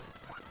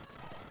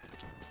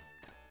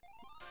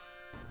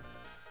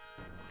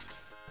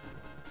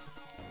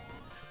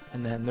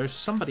 And then there's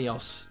somebody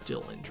else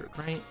still injured,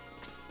 right?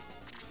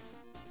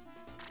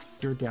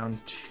 You're down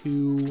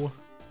 2.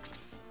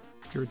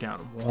 You're down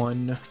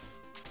 1.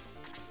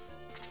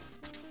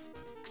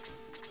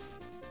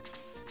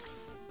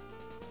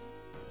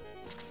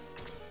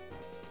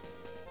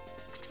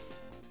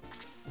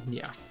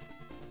 Yeah.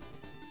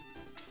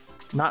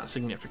 Not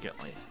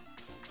significantly.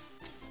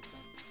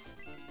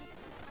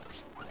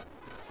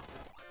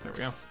 There we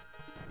go.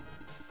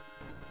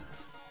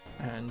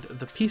 And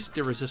the piece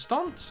de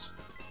resistance,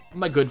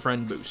 my good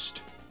friend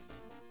Boost.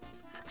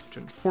 Which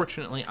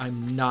unfortunately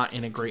I'm not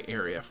in a great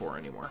area for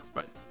anymore.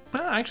 But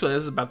actually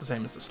this is about the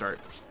same as the start.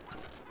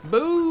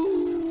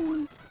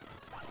 Boost.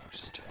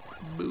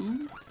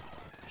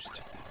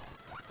 Boost.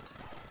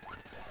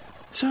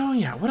 So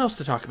yeah, what else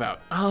to talk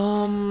about?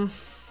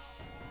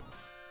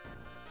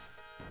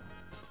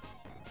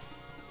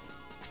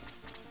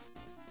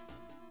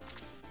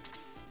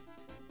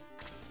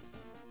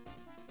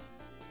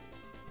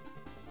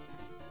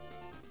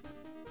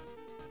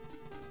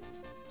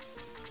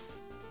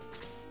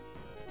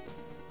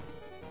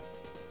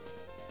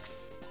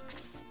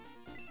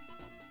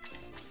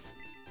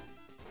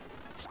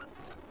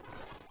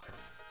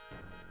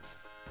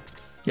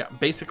 Yeah,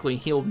 basically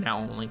healed now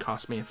only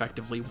costs me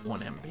effectively 1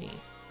 MP.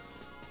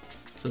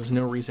 So there's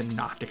no reason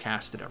not to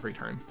cast it every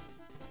turn.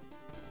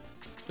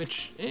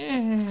 Which,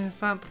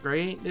 it's not the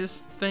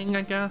greatest thing,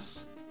 I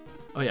guess.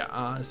 Oh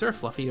yeah, is there a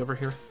Fluffy over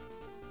here?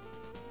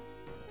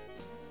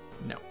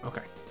 No,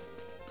 okay.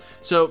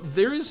 So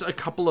there's a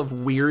couple of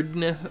weird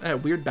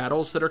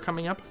battles that are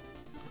coming up,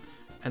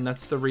 and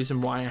that's the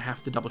reason why I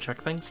have to double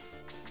check things.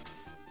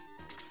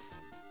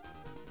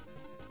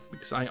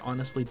 Because I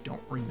honestly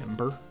don't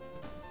remember.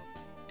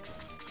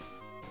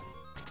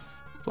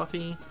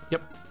 Fluffy,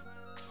 yep.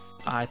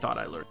 I thought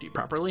I lured you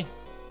properly.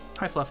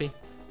 Hi, Fluffy.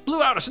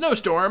 Blew out a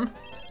snowstorm!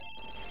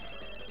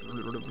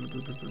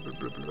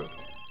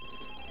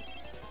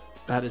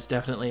 That is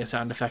definitely a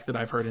sound effect that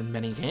I've heard in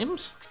many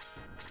games.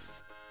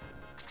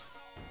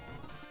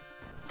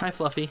 Hi,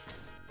 Fluffy.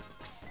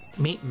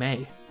 Meet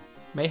May.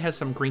 May has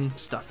some green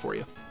stuff for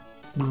you.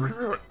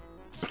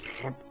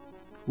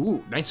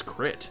 Ooh, nice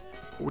crit.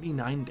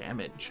 49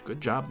 damage. Good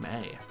job,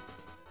 May.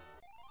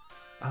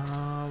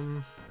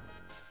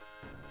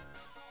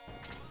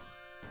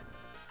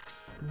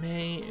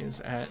 May is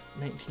at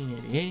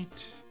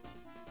 1988.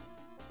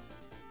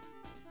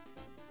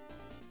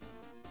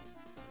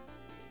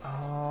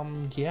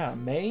 Yeah,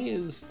 May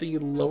is the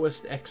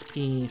lowest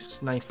XP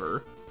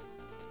sniper.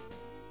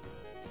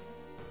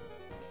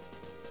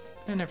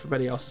 And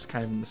everybody else is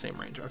kind of in the same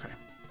range, okay.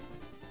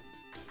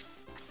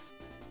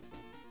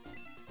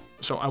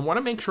 So I want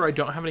to make sure I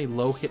don't have any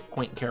low hit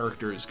point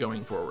characters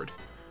going forward,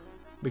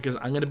 because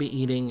I'm going to be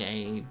eating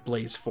a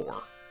Blaze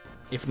 4,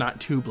 if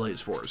not 2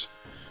 Blaze 4s.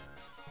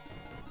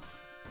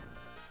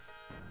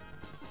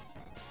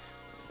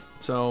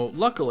 So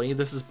luckily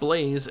this is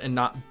Blaze and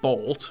not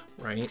Bolt,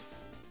 right?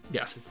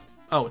 Yes,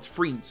 it's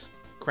Freeze.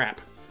 Crap.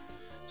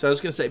 So I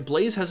was going to say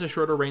Blaze has a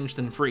shorter range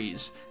than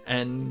Freeze,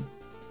 and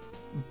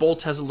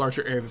Bolt has a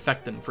larger area of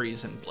effect than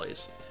Freeze and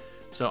Blaze.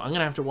 So I'm going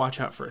to have to watch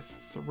out for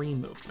 3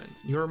 movement.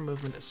 Your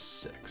movement is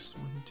 6.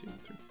 1, 2,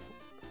 3,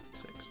 4,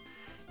 5, 6.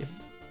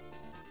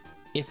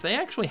 If they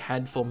actually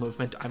had full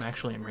movement, I'm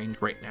actually in range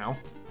right now.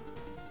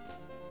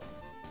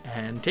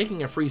 And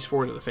taking a Freeze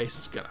 4 to the face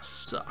is going to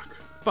suck.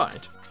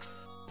 But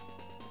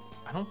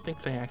I don't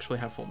think they actually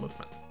have full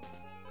movement.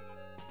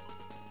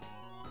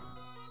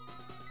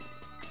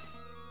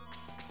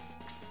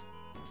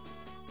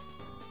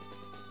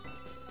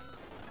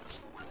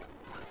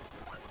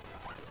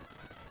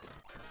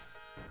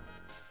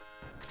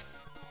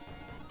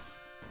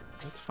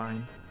 That's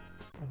fine.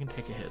 I can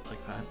take a hit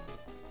like that.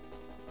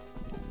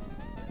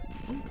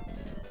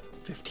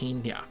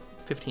 15, yeah.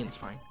 15's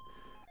fine.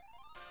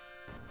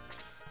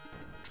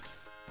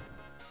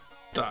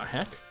 The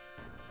heck?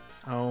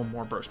 Oh,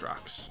 more burst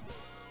rocks.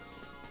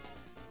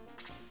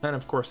 And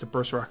of course the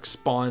burst rock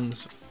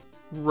spawns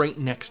right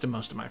next to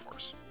most of my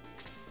force.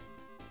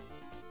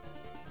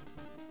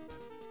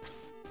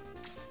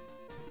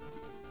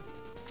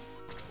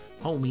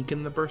 I'll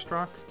weaken the burst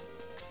rock.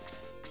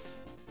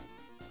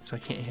 I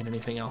can't hit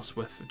anything else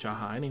with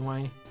Jaha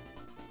anyway.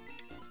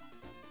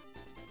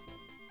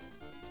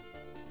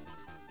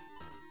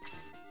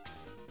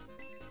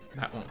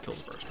 That won't kill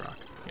the burst rock,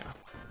 yeah.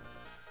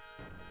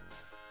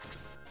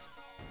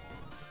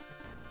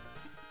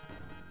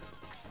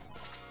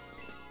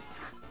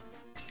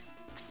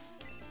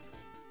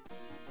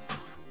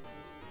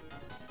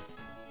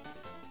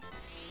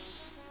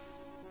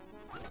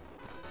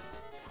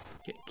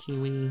 Get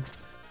Kiwi,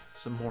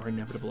 some more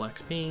inevitable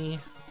XP.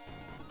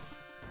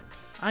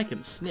 I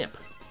can snip.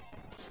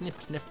 Snip,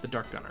 snip the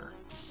Dark Gunner.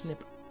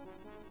 Snip.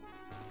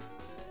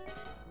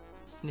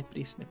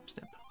 Snippity, snip,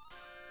 snip.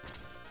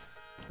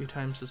 2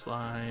 times his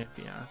life.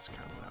 Yeah, that's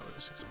kind of what I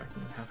was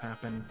expecting to have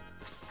happen.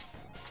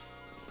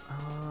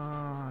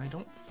 I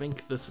don't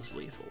think this is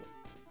lethal.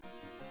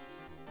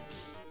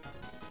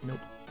 Nope.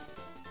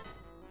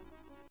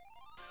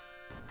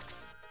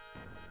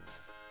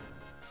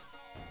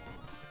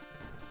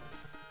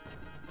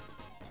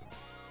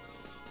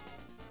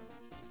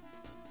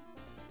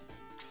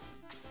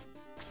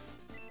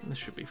 This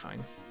should be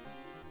fine.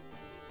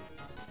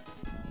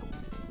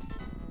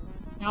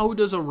 How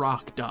does a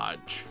rock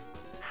dodge?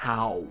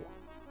 How?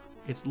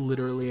 It's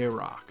literally a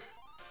rock.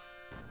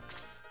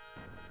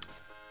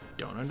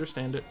 Don't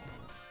understand it.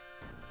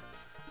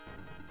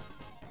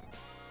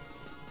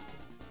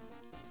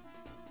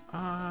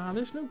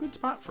 There's no good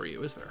spot for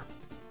you, is there?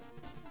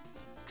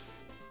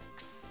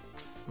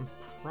 I'm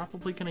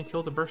probably gonna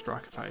kill the burst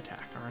rock if I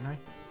attack, aren't I?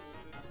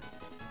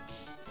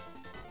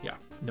 Yeah,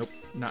 nope,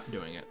 not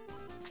doing it.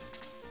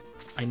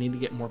 I need to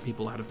get more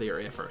people out of the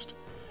area first.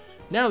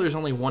 Now there's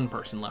only 1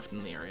 person left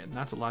in the area, and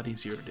that's a lot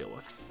easier to deal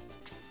with.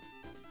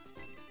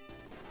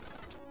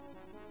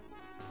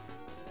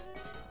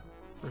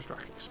 Burst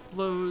rock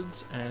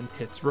explodes and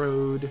hits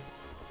Rohde.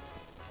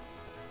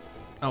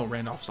 Oh,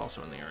 Randolph's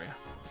also in the area.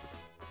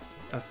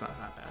 That's not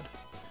that bad.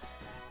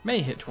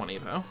 May hit 20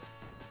 though.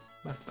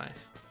 That's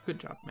nice. Good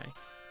job, May.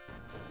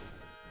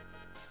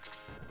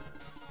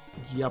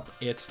 Yup,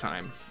 it's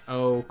time.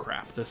 Oh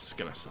crap, this is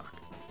gonna suck.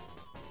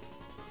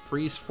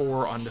 Freeze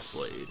 4 onto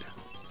Slade.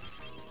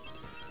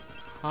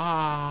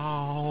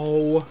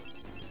 Ow!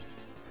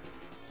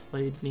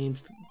 Slade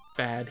needs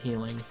bad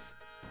healing.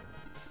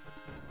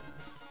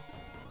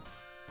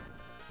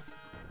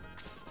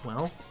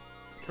 Well,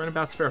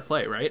 turnabout's fair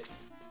play, right?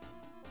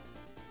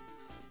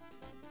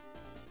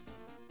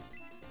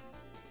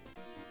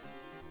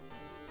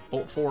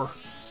 Bolt 4.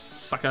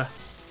 Sucker.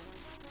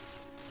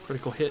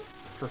 Critical hit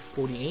for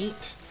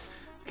 48.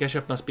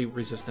 Geshp must be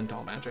resistant to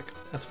all magic.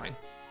 That's fine.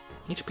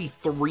 HP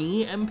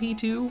 3, MP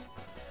 2.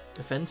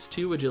 Defense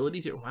 2,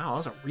 Agility 2. Wow, that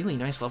was a really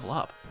nice level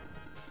up.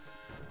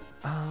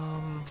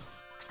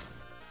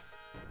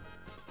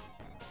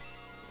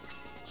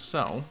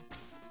 So...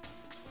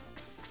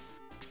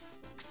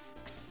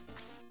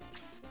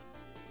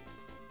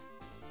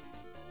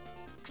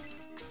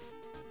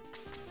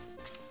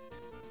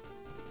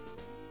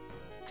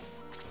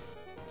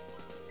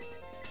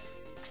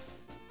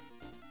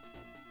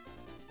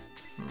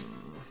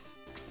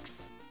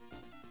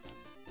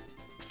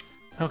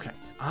 Okay,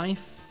 I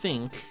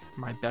think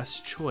my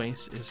best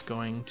choice is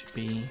going to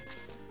be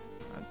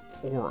an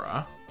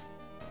Aura.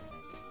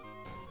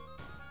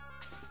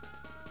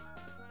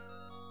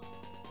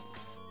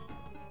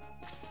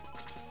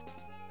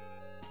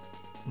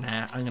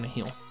 Nah, I'm gonna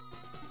heal.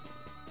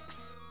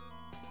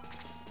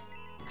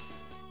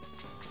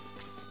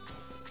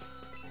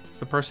 So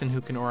the person who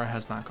can Aura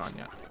has not gone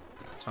yet,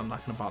 so I'm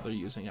not gonna bother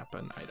using up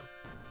an item.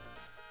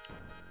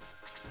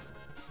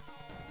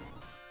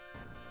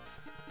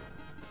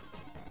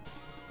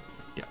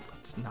 Yeah,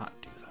 let's not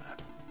do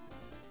that.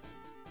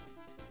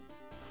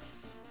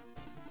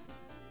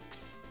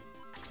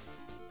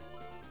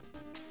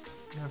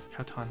 We have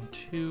Katon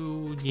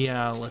 2.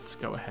 Yeah, let's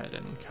go ahead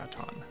and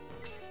Katon.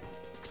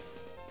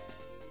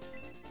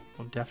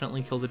 We'll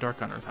definitely kill the Dark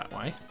Gunner that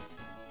way.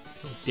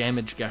 It'll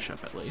damage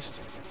Geshp at least.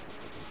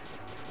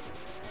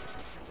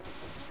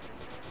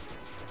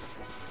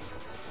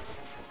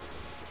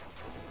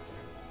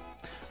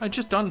 It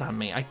just dawned on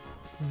me.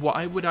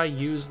 Why would I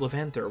use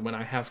Levanther when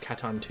I have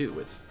Katon 2?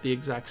 It's the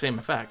exact same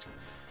effect,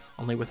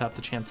 only without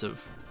the chance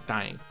of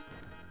dying.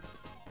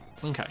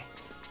 Okay.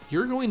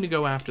 You're going to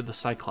go after the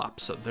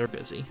Cyclops, so they're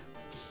busy.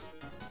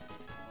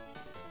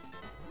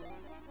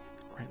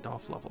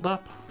 Randolph leveled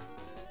up.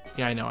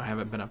 Yeah, I know, I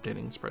haven't been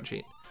updating the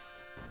spreadsheet.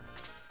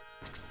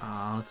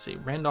 Let's see,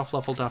 Randolph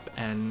leveled up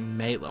and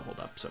May leveled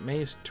up. So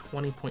May's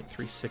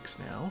 20.36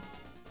 now.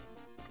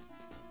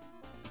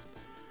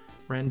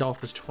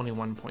 Randolph is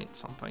 21 point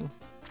something.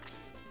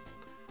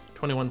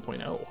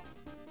 21.0.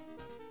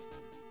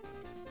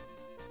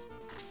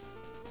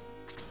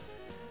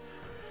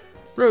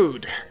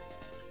 Rohde.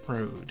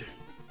 Rohde.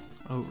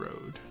 Oh,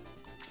 Rohde.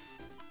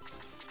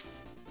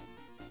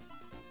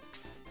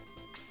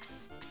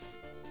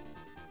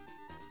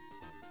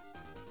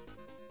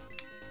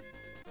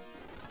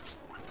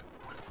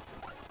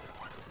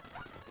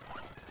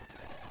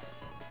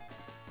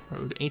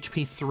 Rohde.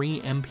 HP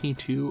 3, MP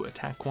 2,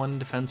 Attack 1,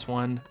 Defense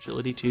 1,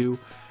 Agility 2.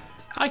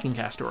 I can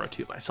cast Aura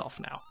 2 myself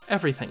now.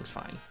 Everything's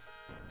fine.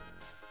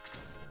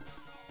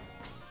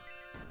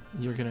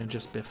 You're gonna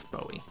just biff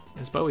Bowie.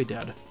 Is Bowie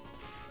dead?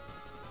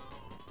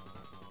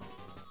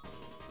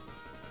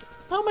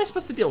 How am I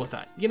supposed to deal with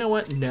that? You know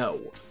what? No.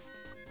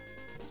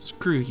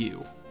 Screw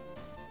you.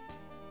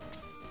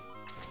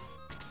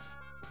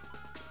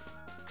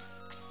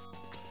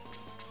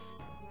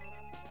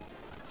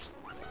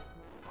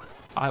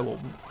 I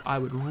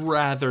would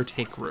rather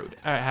take Rohde.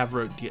 Have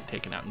Rohde get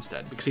taken out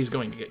instead, because he's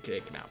going to get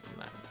taken out from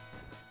that.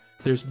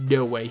 There's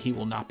no way he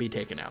will not be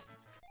taken out.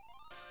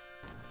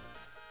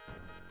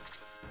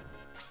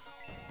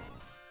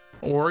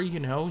 Or, you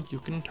know, you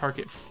can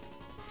target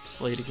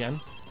Slade again.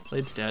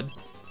 Slade's dead.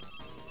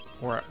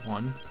 Or at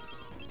 1.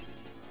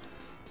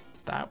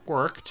 That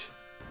worked.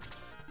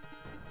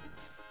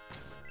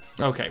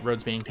 Okay,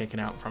 Rohde's being taken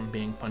out from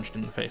being punched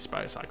in the face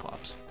by a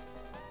Cyclops.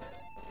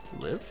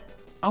 Live?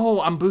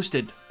 Oh, I'm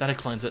boosted. That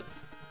explains it.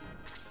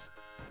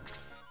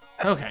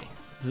 Okay,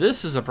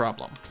 this is a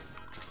problem.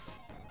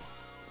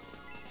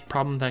 It's a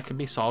problem that can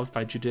be solved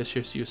by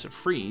judicious use of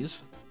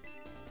freeze.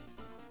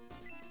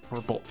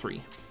 Or bolt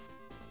 3.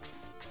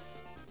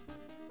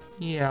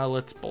 Yeah,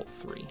 let's bolt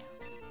 3.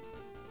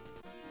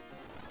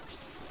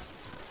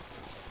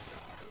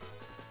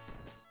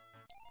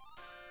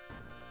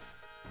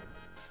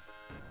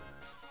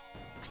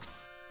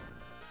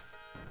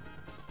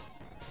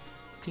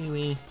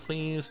 Kiwi,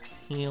 please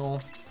heal.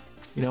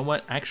 You know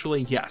what?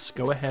 Actually, yes.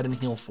 Go ahead and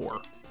heal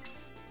 4.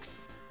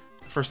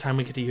 First time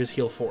we get to use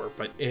heal 4,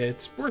 but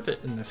it's worth it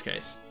in this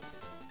case.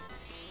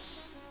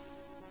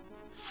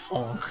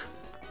 Fonk.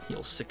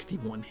 Heal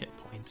 61 hit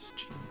points.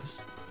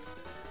 Jeez.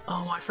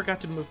 Oh, I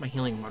forgot to move my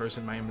healing waters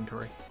in my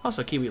inventory.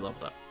 Also, Kiwi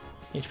leveled up.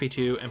 HP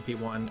 2, MP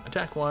 1,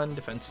 Attack 1,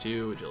 Defense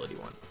 2, Agility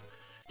 1.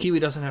 Kiwi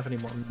doesn't have any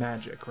more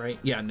magic, right?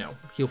 Yeah, no.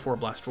 Heal 4,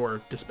 Blast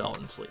 4, Dispel,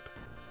 and Sleep.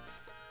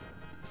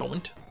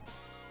 BWNT.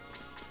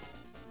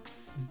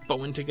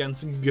 BWNT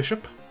against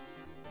Geshp.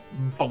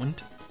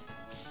 BWNT.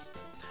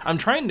 I'm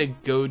trying to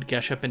goad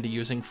Geshp into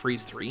using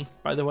Freeze 3,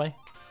 by the way.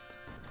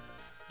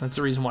 That's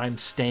the reason why I'm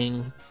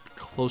staying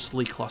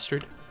closely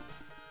clustered.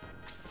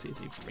 It's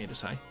easy for me to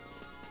say.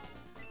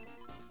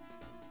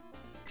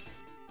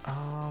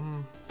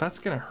 That's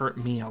gonna hurt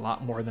me a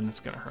lot more than it's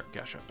gonna hurt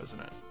Geshp,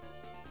 isn't it?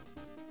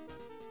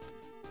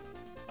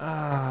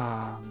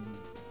 I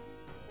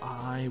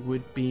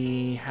would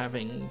be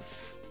having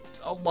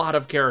a lot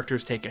of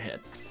characters take a hit.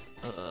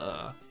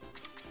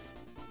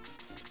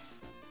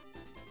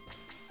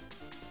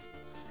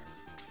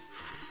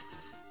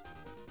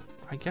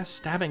 I guess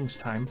stabbing's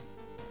time.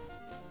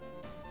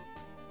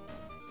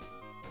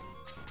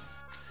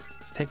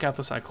 Let's take out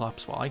the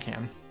Cyclops while I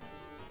can.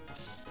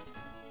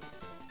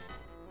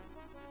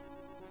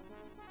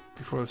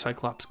 Before the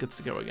Cyclops gets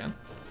to go again.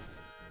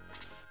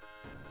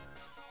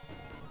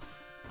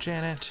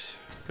 Janet,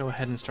 go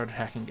ahead and start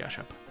attacking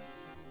Geshp.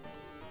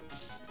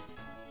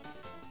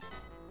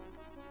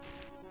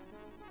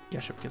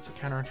 Geshp gets a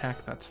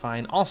counterattack, that's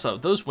fine. Also,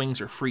 those wings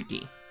are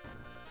freaky.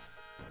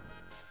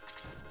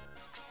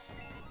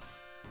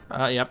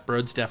 Yep,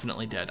 Rode's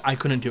definitely dead. I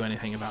couldn't do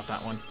anything about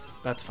that one.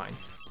 That's fine.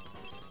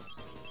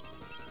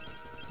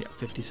 Yeah,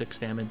 56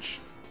 damage.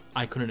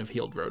 I couldn't have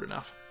healed Rohde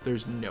enough.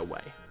 There's no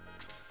way.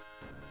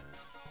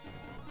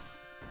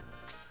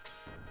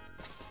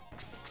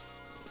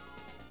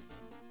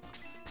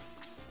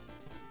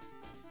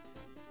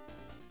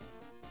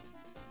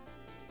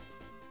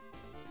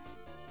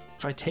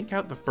 If I take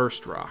out the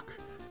Burst Rock,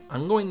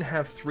 I'm going to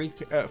have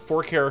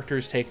 4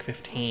 characters take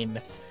 15,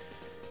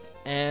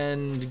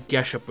 and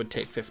Geshp would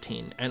take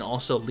 15, and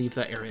also leave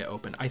that area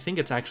open. I think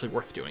it's actually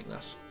worth doing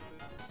this.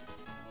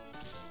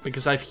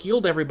 Because I've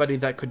healed everybody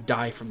that could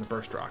die from the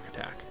Burst Rock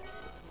attack.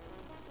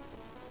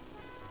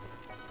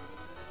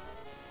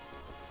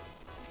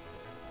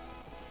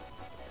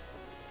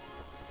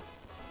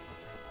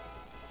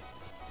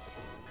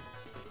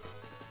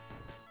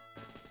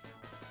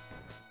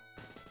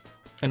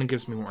 And it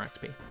gives me more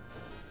XP.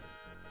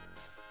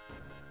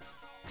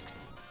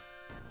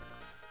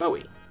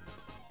 Bowie.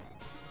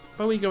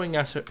 Bowie going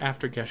after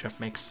Geshp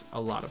makes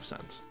a lot of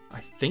sense. I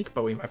think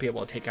Bowie might be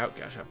able to take out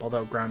Geshp,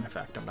 although ground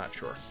effect, I'm not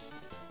sure.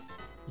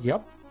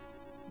 Yep.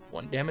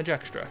 1 damage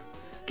extra.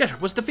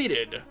 Geshp was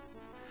defeated.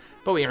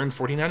 Bowie earned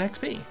 49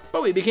 XP.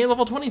 Bowie became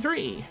level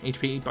 23.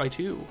 HP by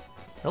 2.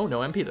 Oh, no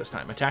MP this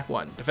time. Attack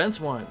 1.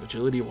 Defense 1.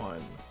 Agility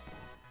 1.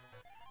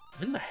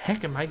 When the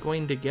heck am I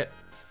going to get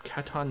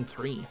Katon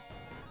 3?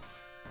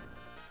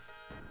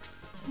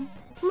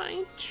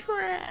 My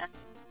traps.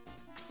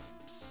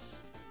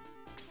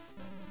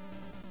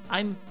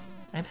 I'm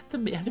at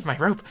the end of my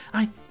rope.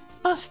 I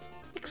must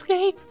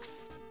escape.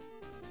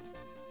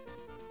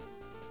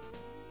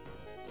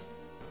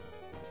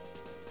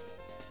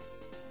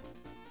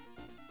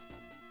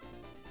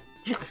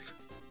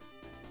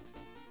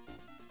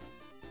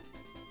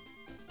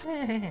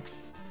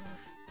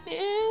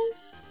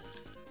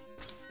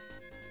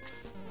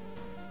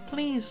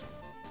 Please,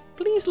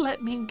 please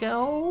let me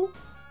go.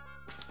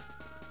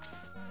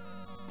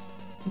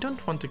 I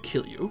don't want to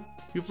kill you.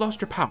 You've lost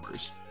your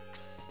powers.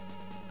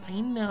 I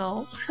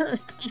know.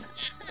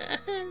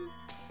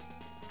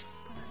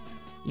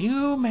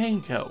 You may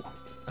go.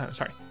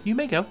 Sorry, you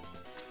may go.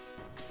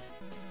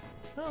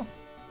 Oh,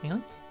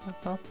 really?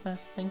 Well,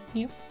 thank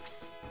you.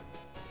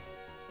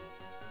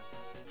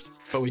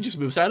 But we just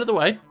moves out of the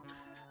way.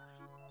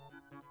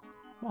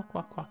 Walk,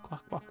 walk, walk,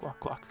 walk, walk,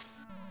 walk, walk.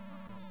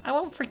 I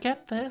won't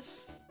forget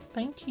this.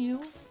 Thank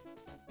you.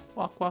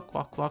 Walk, walk,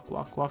 walk, walk,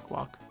 walk, walk,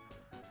 walk.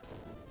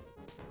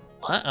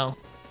 Uh-oh.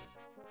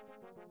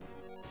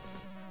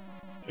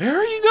 Where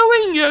are you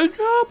going,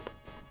 Geshp?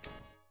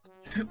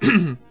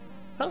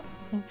 Oh,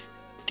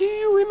 do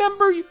you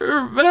remember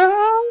your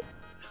vow?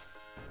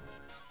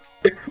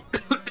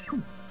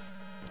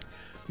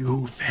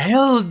 You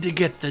failed to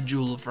get the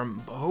jewel from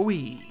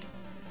Bowie.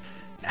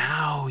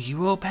 Now you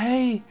will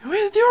pay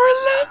with your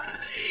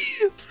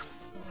life.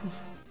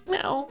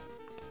 No.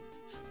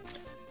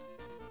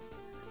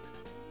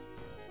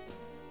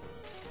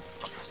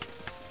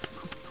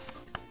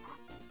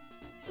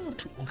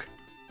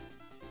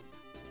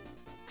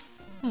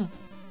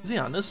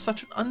 Xeon is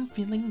such an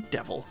unfeeling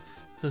devil.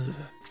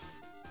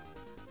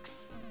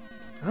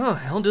 Oh,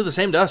 he'll do the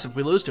same to us if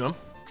we lose to him.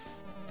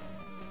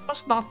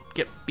 Must not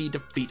be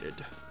defeated.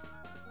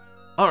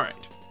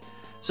 Alright,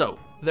 so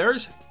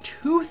there's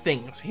 2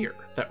 things here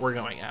that we're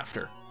going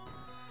after.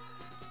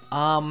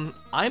 I'm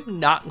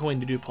not going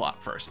to do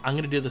plot first. I'm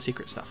going to do the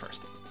secret stuff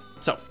first.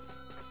 So,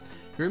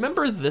 you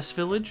remember this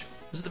village?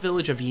 This is the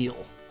village of Yeel.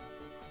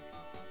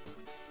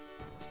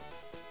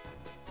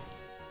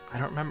 I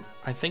don't remember.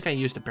 I think I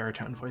used a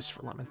baritone voice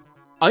for Lemon.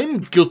 I'm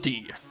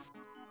guilty.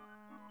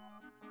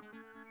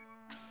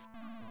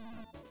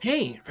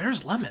 Hey,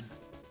 there's Lemon.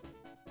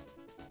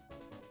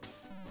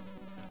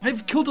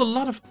 I've killed a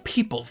lot of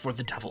people for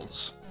the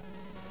devils.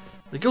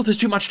 The guilt is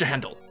too much to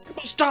handle. You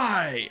must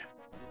die.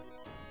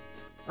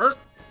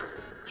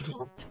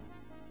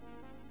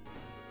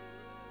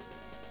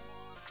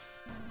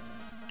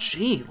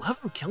 Gee,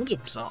 Lemon killed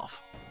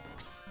himself.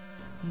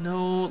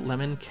 No,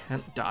 Lemon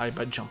can't die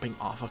by jumping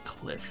off a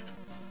cliff.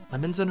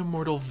 Lemon's an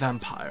immortal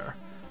vampire.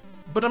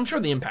 But I'm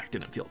sure the impact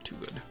didn't feel too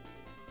good.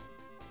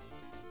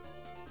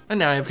 And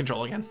now I have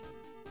control again.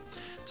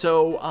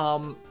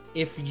 So,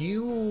 if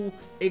you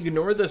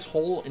ignore this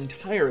hole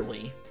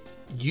entirely,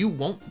 you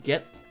won't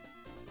get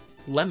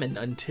Lemon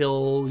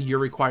until you're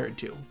required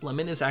to.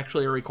 Lemon is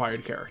actually a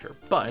required character,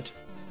 but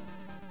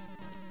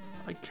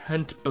I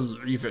can't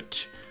believe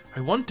it.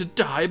 I want to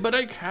die, but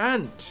I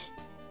can't.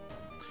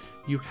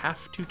 You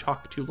have to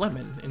talk to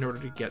Lemon in order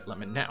to get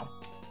Lemon now.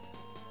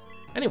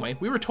 Anyway,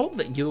 we were told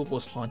that Yule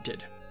was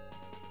haunted.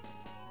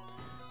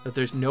 That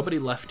there's nobody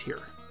left here.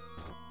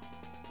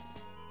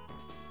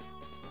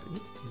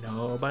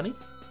 Nobody?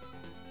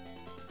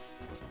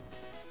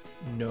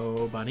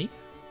 Nobody?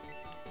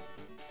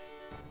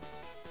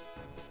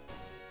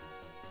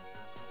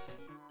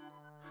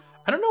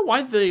 I don't know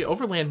why the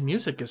overland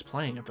music is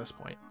playing at this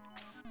point.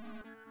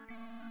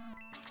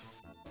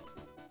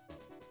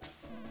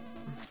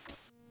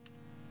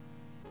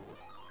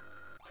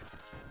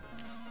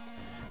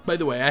 By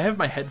the way, I have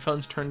my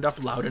headphones turned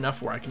up loud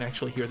enough where I can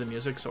actually hear the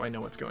music, so I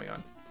know what's going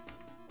on.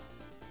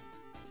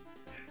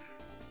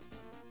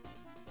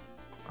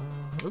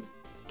 Oop,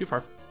 too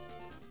far.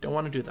 Don't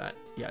want to do that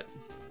yet.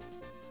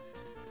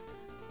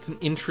 It's an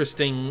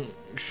interesting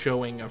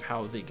showing of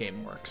how the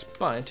game works,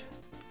 but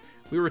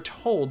we were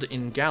told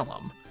in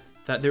Gallum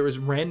that there was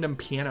random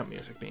piano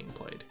music being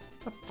played.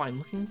 A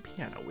fine-looking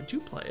piano. Would you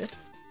play it?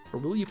 Or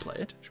will you play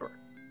it? Sure.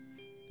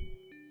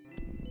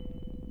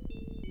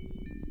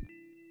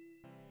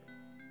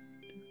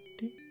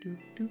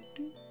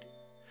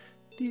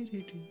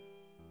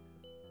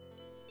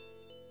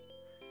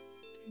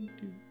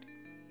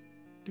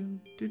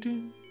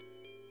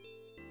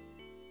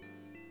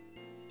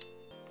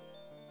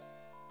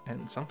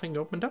 And something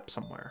opened up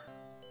somewhere.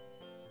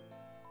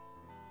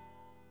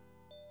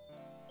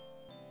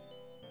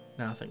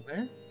 Nothing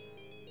there.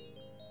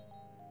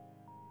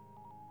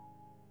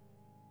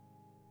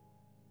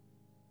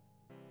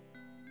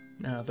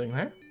 Nothing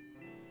there.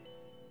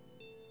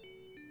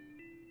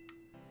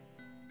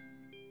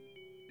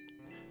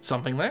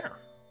 Something there.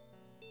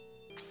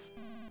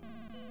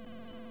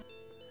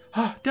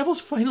 Ah,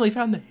 Devil's finally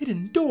found the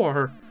hidden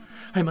door.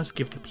 I must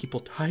give the people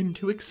time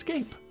to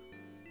escape.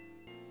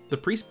 The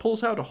priest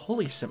pulls out a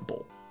holy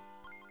symbol.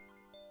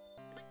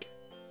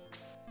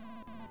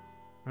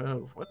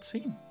 Oh, what's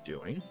he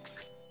doing?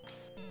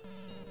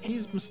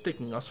 He's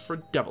mistaking us for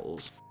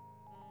devils.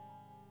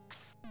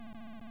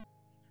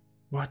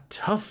 What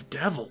tough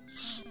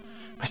devils.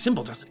 My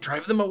symbol doesn't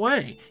drive them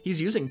away.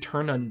 He's using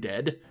turn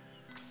undead.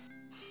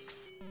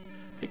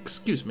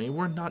 Excuse me,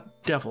 we're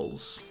not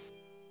devils.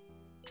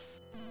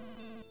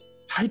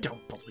 I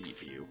don't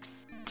believe you.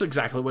 It's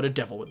exactly what a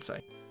devil would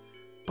say.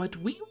 But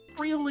we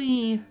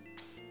really...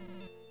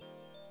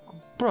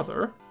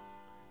 Brother?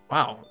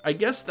 Wow, I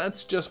guess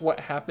that's just what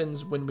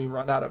happens when we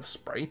run out of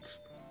sprites.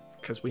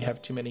 Because we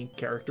have too many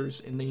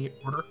characters in the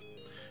order.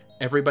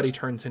 Everybody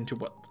turns into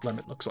what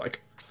Lemon looks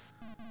like.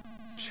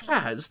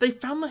 Chaz, they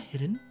found the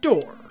hidden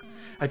door.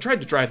 I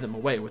tried to drive them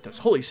away with this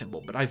holy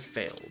symbol, but I've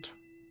failed.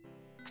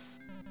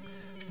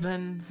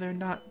 Then they're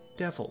not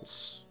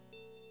devils.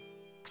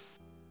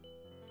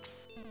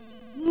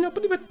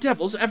 Nobody but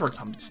devils ever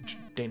come to such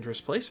a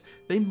dangerous place.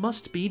 They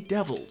must be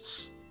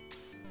devils.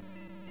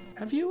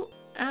 Have you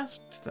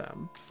asked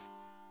them?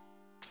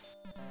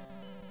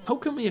 How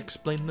can we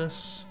explain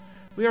this?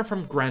 We are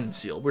from Grand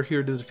Seal. We're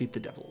here to defeat the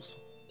devils.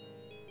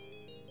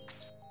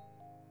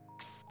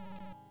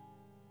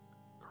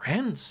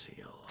 Grand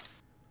Seal?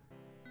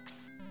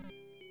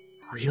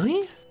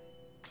 Really?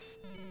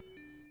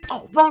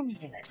 Oh,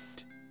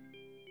 right!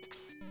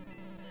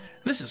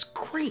 This is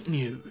great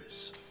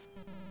news.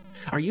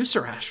 Are you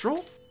Sir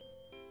Astral?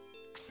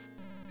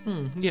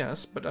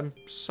 Yes, but I'm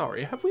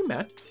sorry. Have we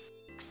met?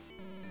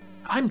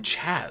 I'm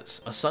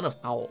Chaz, a son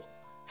of Howl.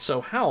 So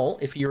Howl,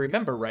 if you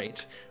remember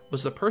right,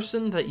 was the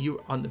person that you,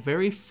 on the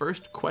very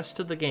first quest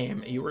of the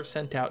game, you were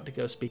sent out to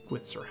go speak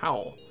with Sir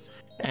Howl.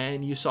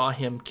 And you saw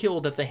him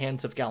killed at the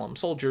hands of Gallum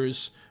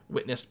soldiers,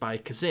 witnessed by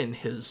Kazin,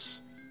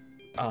 his,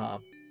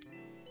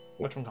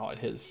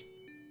 his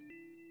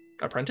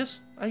apprentice,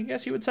 I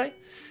guess you would say.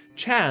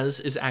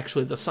 Chaz is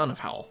actually the son of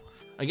Howl.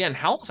 Again,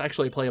 Howl's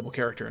actually a playable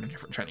character in a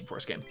different Training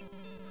Force game.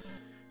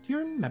 Do you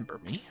remember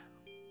me?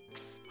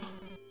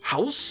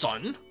 Howl's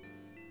son?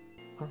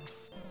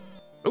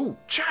 Oh,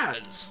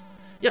 Chaz!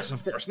 Yes,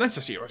 of course. Nice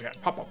to see you again.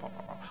 Pop.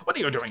 What are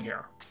you doing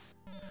here?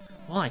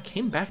 Well, I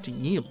came back to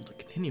Yield to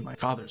continue my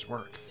father's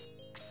work.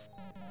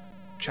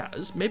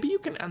 Chaz, maybe you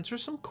can answer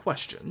some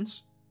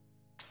questions?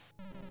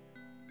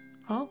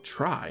 I'll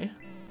try.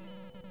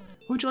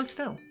 What would you like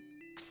to know?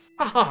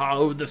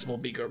 Oh, this will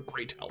be a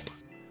great help.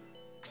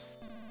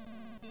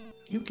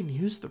 You can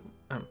use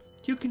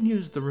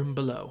the room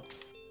below.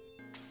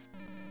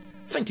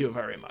 Thank you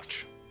very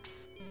much.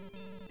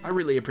 I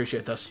really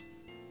appreciate this.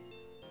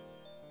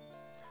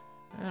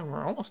 And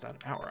we're almost at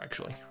an hour,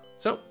 actually.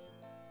 So,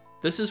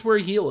 this is where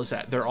Heal is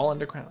at. They're all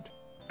underground.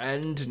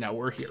 And now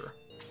we're here.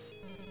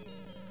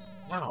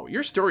 Wow,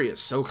 your story is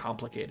so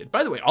complicated.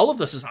 By the way, all of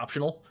this is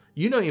optional.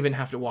 You don't even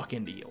have to walk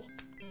into Heal.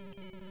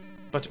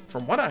 But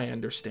from what I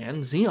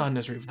understand, Xeon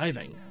is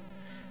reviving.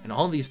 And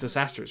all these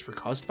disasters were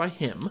caused by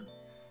him.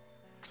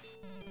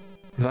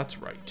 That's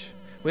right.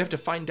 We have to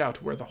find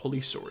out where the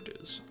Holy Sword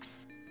is.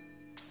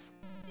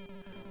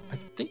 I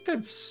think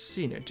I've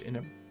seen it in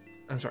a...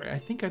 I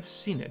think I've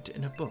seen it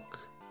in a book.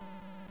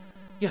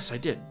 Yes, I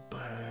did,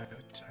 but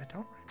I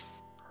don't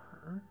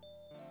remember.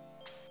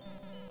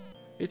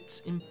 It's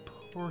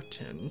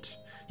important.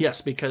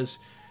 Yes, because,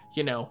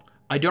 you know,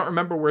 I don't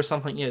remember where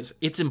something is.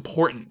 It's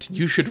important.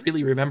 You should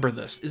really remember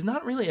this. Is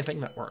not really a thing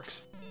that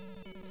works.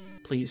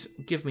 Please,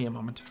 give me a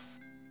moment.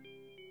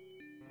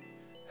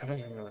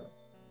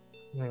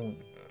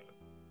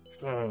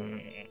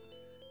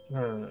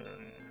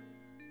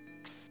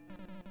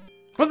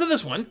 Whether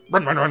this one,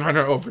 run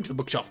over to the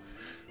bookshelf.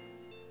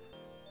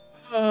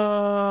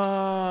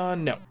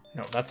 No,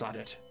 that's not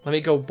it. Let me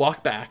go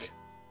walk back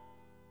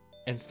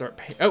and start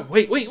paying. Oh,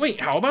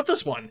 wait. How about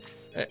this one?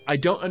 I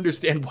don't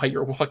understand why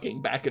you're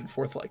walking back and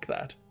forth like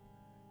that.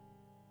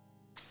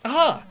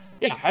 Ah,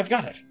 yeah, I've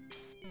got it.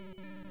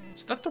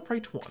 Is that the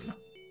right one?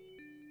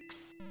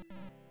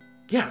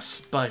 Yes,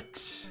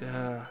 but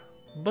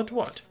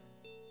what?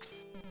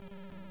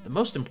 The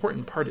most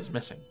important part is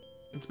missing.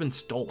 It's been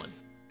stolen.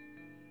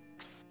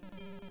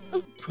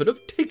 Who could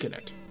have taken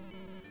it?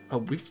 Oh,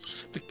 we've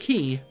lost the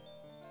key.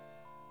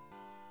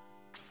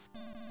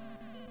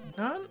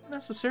 Not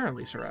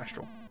necessarily, Sir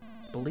Astral.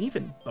 Believe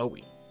in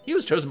Bowie. He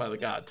was chosen by the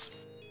gods.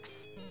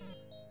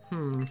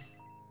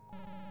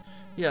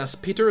 Yes,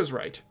 Peter is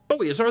right.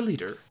 Bowie is our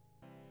leader.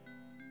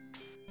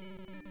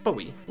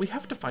 Bowie, we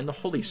have to find the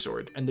Holy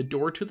Sword and the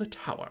door to the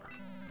tower.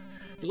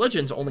 The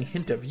legends only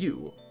hint of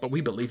you, but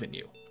we believe in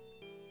you.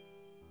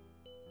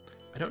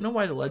 I don't know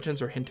why the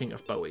legends are hinting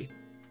of Bowie.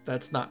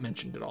 That's not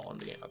mentioned at all in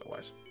the game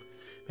otherwise.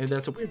 Maybe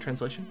that's a weird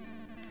translation.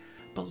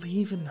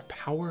 Believe in the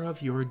power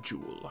of your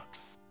jewel.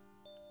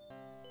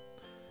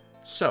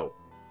 So,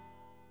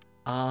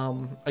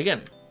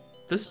 again,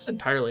 this is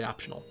entirely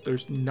optional.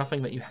 There's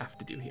nothing that you have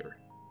to do here.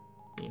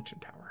 The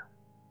ancient tower.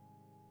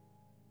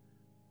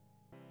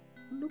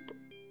 Bloop.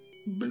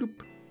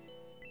 Bloop.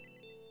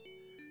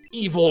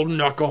 Evil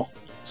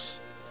Knuckles.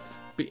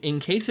 In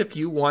case if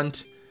you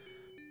want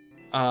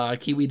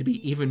Kiwi to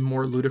be even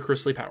more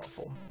ludicrously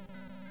powerful.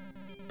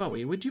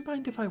 Bowie, would you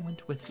mind if I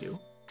went with you?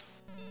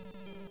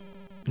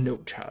 No,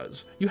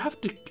 Chaz. You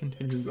have to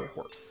continue your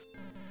work.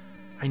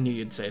 I knew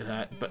you'd say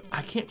that, but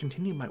I can't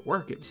continue my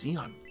work if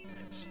Xeon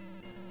lives.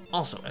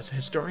 Also, as a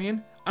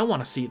historian, I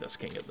want to see this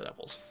King of the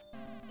Devils.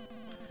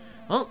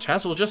 Well,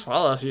 Chaz will just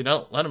follow us if you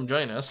don't let him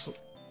join us.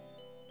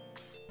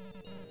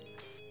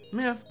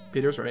 Yeah,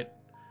 Peter's right.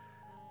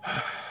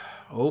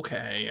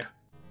 Okay.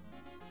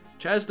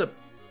 Chaz the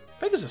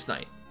Pegasus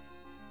Knight.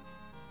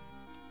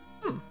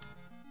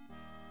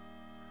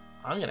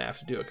 I'm gonna have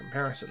to do a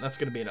comparison. That's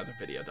gonna be another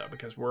video though,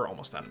 because we're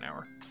almost at an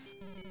hour.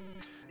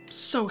 I'm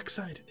so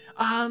excited.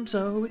 I'm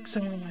so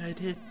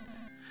excited.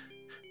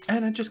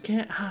 And I just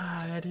can't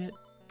hide it.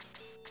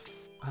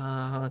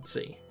 Let's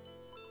see.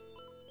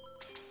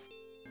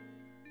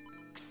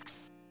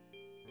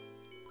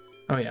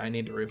 Oh yeah, I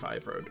need to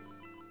revive Rohde.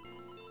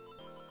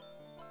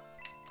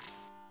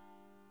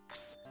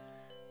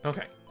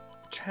 Okay.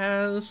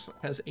 Chaz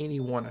has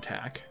 81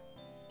 attack.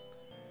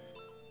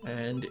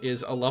 And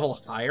is a level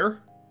higher.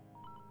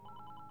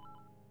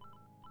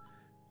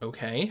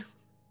 Okay.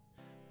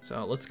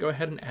 So let's go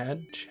ahead and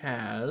add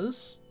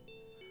Chaz.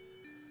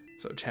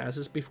 So Chaz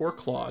is before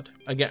Claude.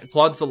 Again,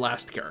 Claude's the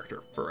last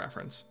character for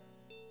reference.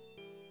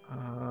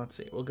 Let's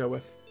see, we'll go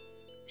with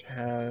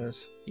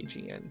Chaz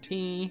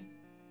PGNT.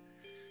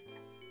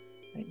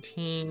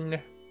 19.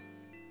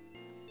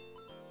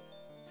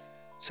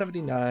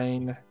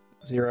 79.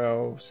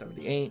 0.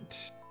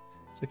 78.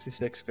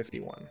 66.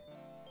 51.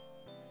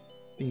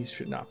 These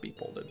should not be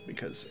bolded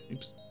because,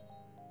 oops,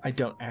 I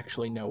don't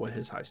actually know what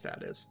his high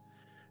stat is.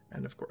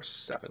 And of course,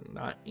 7,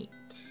 not 8.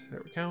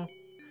 There we go.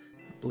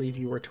 I believe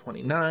you were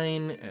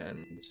 29,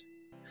 and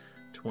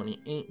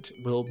 28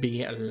 will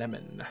be a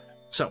lemon.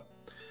 So,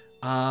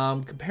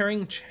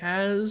 comparing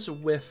Chaz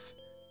with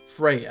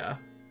Frayja,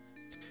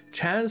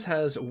 Chaz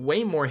has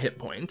way more hit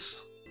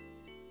points.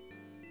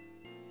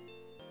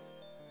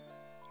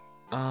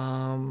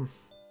 Oh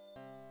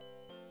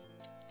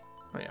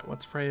yeah,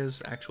 what's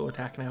Freyja's actual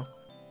attack now?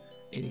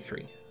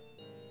 83.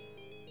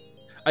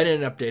 I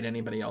didn't update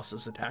anybody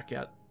else's attack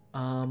yet.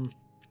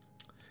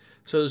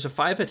 So there's a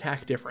 5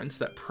 attack difference.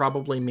 That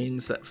probably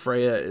means that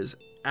Frayja is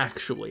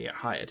actually a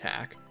high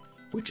attack,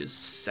 which is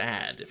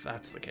sad if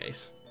that's the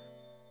case.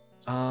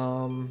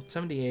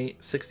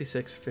 78,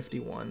 66,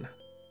 51.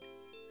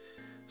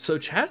 So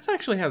Chaz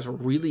actually has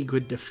really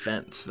good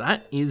defense.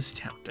 That is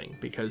tempting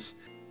because,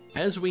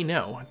 as we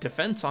know,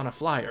 defense on a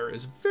flyer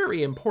is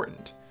very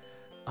important.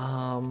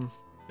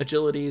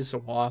 Agility is a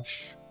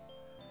wash.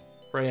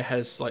 Frayja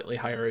has slightly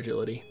higher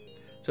agility.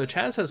 So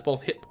Chaz has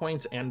both hit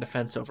points and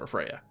defense over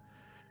Frayja.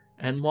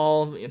 And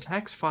while the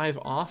attack's 5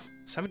 off,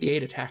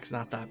 78 attack's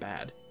not that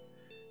bad.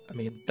 I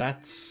mean,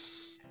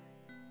 that's...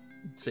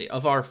 Let's see,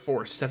 of our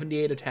force,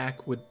 78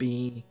 attack would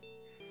be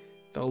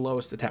the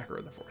lowest attacker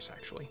of the force,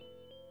 actually.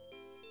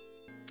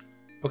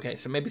 Okay,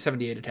 so maybe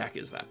 78 attack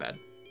is that bad.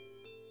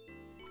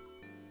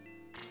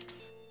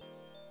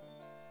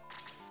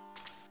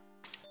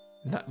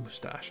 That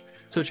mustache.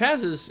 So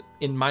Chaz is,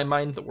 in my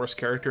mind, the worst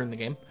character in the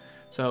game.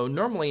 So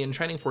normally in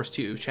Shining Force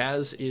 2,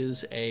 Chaz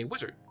is a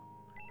wizard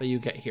that you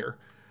get here,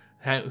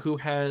 who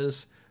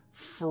has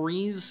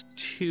Freeze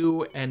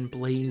 2 and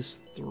Blaze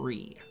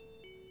 3.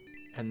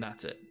 And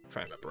that's it, if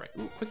I remember right.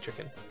 Ooh, quick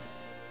chicken.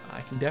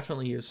 I can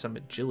definitely use some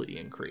agility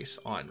increase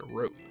on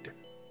Rohde.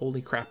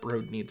 Holy crap,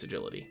 Rohde needs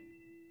agility.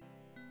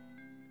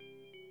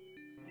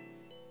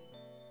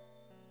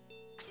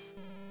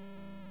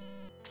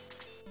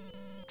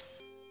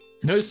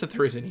 Notice that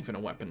there isn't even a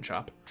weapon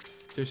shop.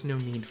 There's no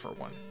need for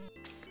one.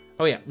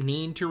 Oh yeah,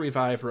 need to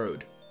revive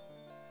Rohde.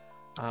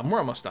 We're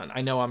almost done.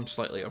 I know I'm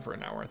slightly over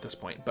an hour at this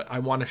point, but I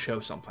want to show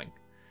something.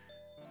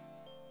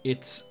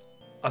 It's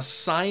a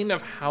sign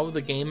of how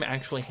the game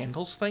actually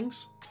handles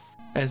things,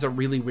 and it's a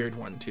really weird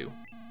one too.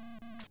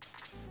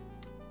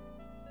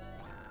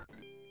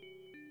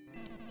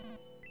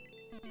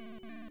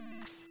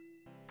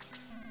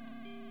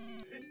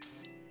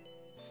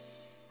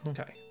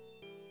 Okay.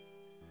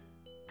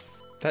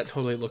 That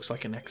totally looks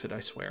like an exit, I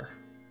swear.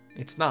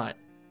 It's not.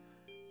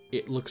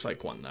 It looks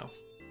like one, though.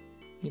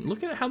 I mean,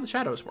 look at how the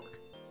shadows work.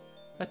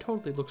 That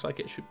totally looks like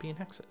it should be an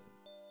exit.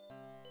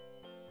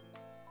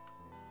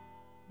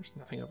 There's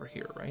nothing over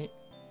here, right?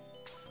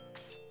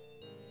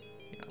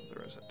 Yeah,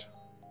 there isn't.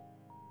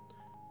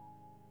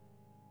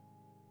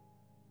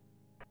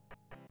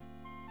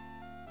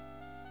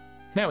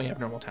 Now we have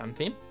normal town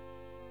theme.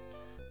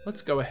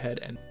 Let's go ahead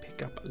and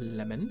pick up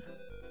Lemon.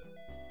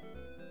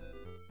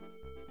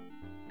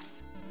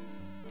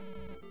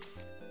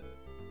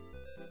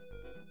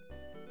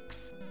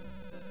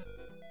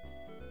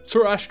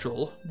 Sir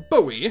Astral,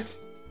 Bowie.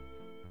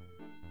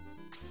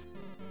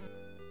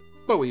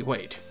 Bowie,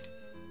 wait.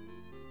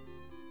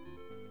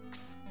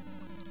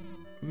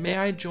 May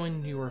I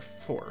join your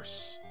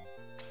force?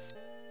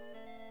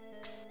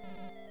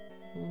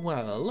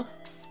 Well,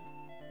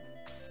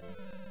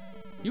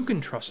 you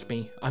can trust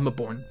me. I'm a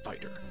born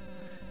fighter.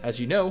 As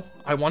you know,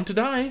 I want to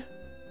die.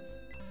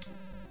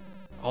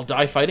 I'll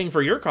die fighting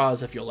for your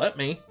cause if you'll let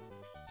me.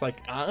 It's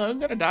like, I'm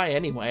gonna die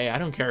anyway. I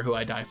don't care who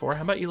I die for.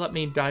 How about you let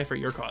me die for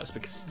your cause,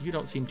 because you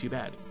don't seem too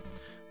bad.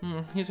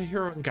 He's a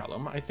hero in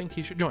Gallum. I think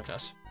he should join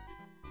us.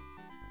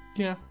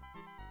 Yeah.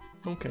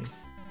 Okay.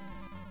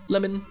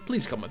 Lemon,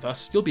 please come with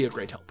us. You'll be a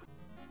great help.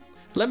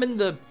 Lemon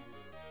the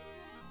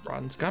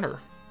bronze gunner.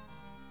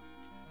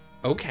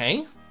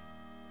 Okay.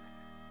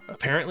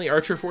 Apparently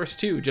Archer Force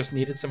 2 just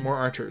needed some more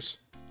archers.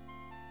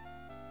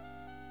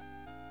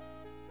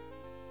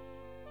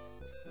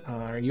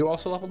 Are you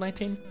also level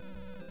 19?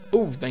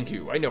 Oh, thank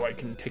you. I know I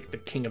can take the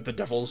King of the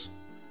Devils.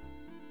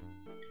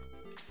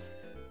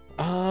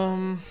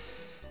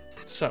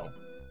 So.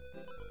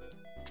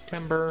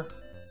 Timber.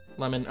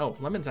 Lemon. Oh,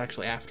 Lemon's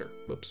actually after.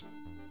 Whoops.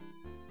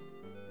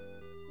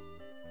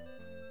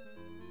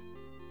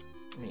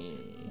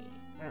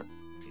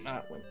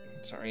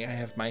 Sorry, I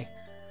have my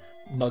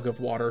mug of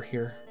water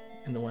here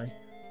in the way.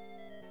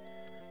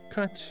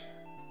 Cut.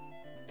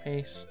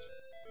 Paste.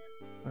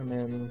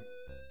 Lemon.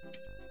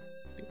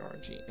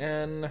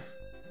 BRGN.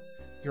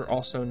 You're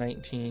also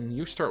 19.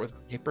 You start with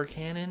Paper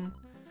Cannon.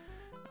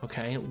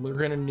 Okay, we're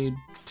gonna need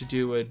to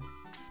do a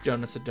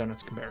donuts to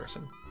donuts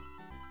comparison.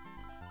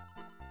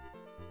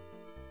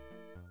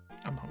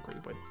 I'm hungry,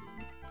 but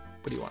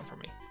what do you want from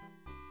me?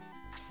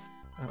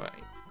 Alright,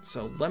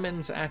 so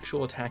Lemon's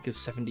actual attack is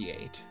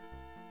 78.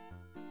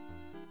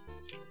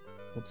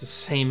 It's the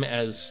same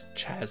as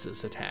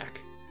Chaz's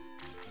attack.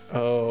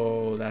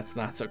 Oh, that's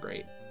not so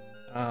great.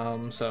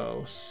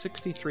 So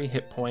 63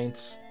 hit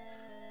points.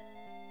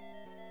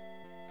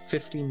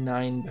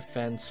 59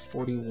 defense,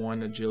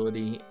 41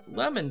 agility.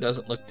 Lemon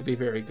doesn't look to be a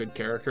very good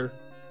character,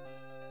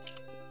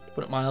 to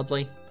put it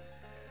mildly.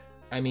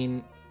 I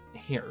mean,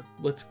 here,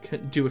 let's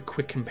do a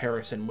quick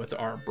comparison with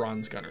our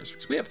bronze gunners,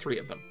 because we have 3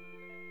 of them.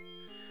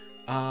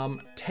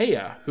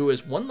 Taya, who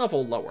is 1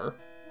 level lower,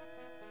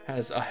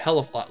 has a hell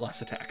of a lot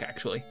less attack,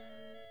 actually.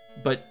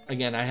 But,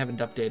 again, I haven't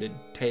updated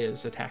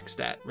Taya's attack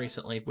stat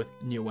recently with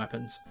new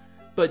weapons.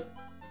 But,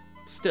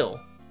 still,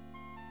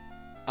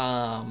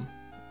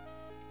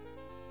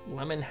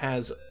 Lemon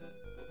has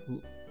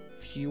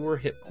fewer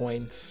hit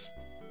points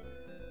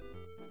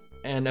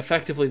and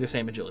effectively the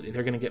same agility.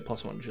 They're going to get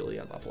 +1 agility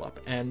on level up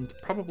and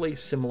probably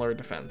similar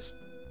defense.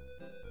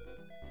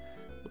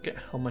 Look at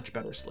how much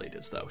better Slade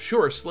is, though.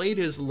 Sure, Slade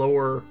is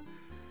lower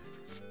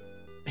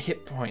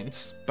hit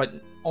points, but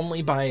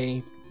only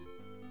by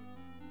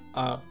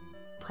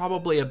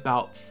probably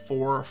about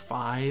 4 or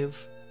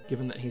 5,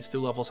 given that he's 2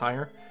 levels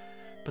higher.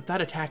 But that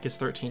attack is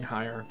 13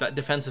 higher. That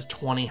defense is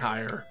 20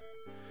 higher.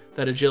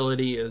 That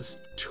agility is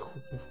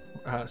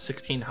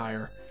 16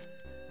 higher.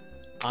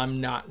 I'm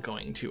not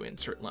going to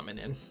insert Lemon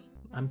in.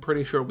 I'm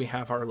pretty sure we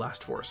have our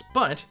last force.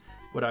 But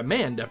what I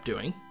may end up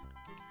doing,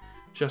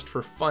 just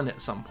for fun at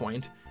some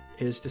point,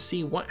 is to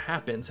see what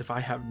happens if I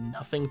have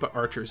nothing but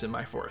archers in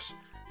my force.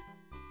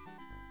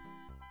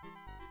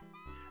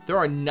 There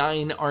are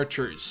 9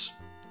 archers.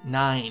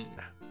 9.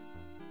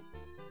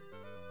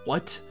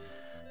 What?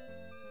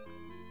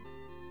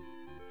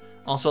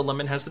 Also,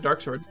 Lemon has the Dark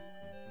Sword,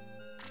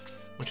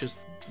 which is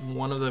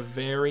one of the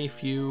very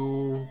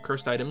few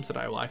cursed items that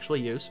I will actually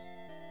use.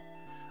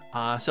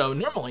 So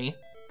normally,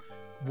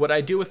 what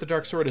I do with the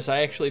Dark Sword is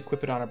I actually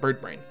equip it on a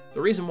Bird Brain.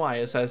 The reason why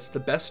is as the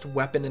best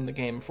weapon in the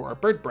game for a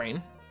Bird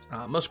Brain,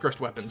 most cursed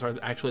weapons are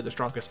actually the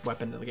strongest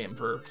weapon in the game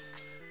for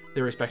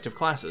their respective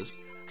classes,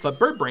 but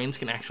Bird Brains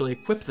can actually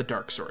equip the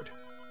Dark Sword.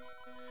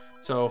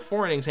 So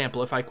for an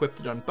example, if I equipped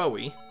it on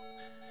Bowie,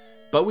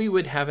 Bowie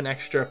would have an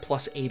extra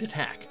 +8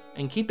 attack.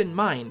 And keep in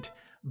mind,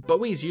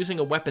 Bowie's using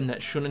a weapon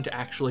that shouldn't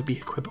actually be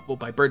equipable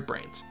by Bird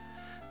Brains.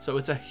 So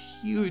it's a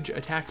huge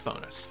attack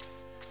bonus.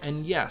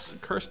 And yes,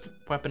 Cursed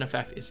Weapon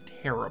Effect is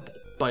terrible,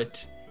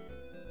 but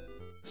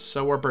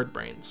so are Bird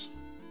Brains.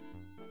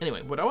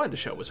 Anyway, what I wanted to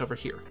show was over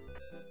here.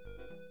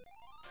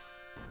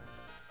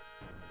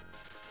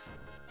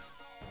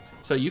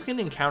 So you can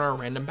encounter a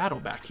random battle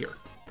back here.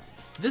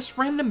 This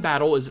random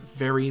battle is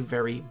very,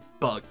 very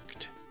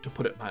bugged, to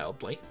put it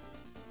mildly.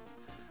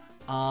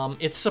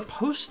 It's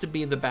supposed to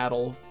be the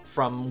battle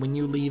from when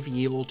you leave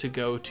Yield to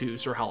go to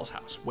Sir Hall's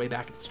house, way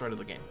back at the start of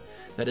the game.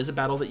 That is a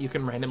battle that you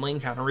can randomly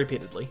encounter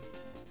repeatedly.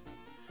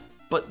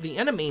 But the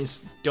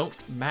enemies don't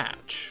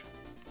match.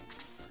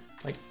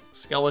 Like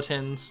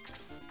skeletons,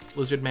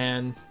 Lizard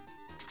Man,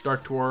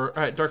 Dark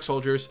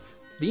Soldiers.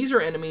 These are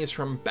enemies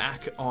from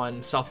back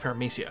on South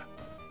Paramecia.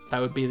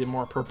 That would be the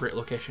more appropriate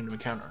location to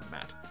encounter them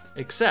at.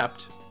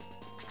 Except,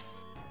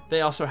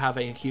 they also have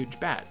a huge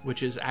bat,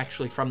 which is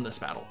actually from this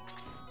battle.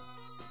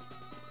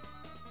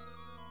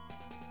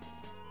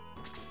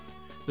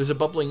 There's a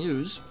Bubbling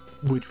Ooze,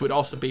 which would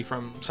also be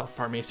from South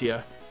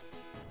Paramecia.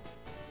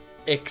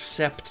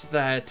 Except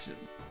that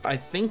I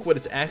think what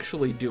it's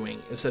actually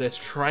doing is that it's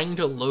trying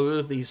to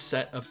load these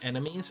set of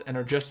enemies and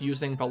are just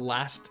using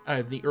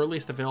the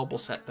earliest available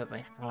set that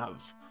they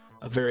have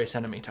of various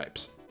enemy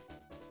types.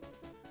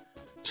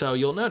 So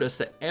you'll notice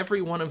that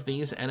every one of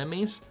these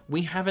enemies,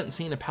 we haven't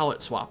seen a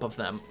palette swap of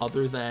them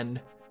other than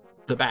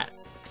the bat.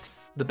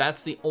 The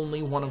bat's the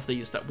only one of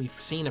these that we've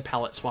seen a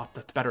palette swap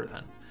that's better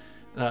than.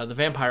 The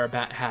vampire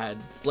bat had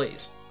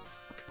Blaze.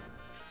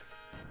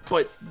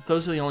 But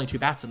those are the only two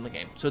bats in the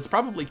game. So it's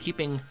probably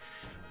keeping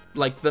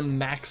like the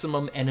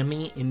maximum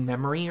enemy in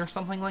memory or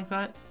something like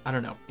that. I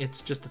don't know.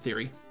 It's just a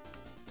theory.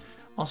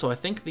 Also, I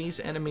think these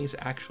enemies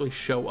actually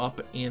show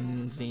up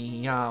in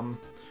the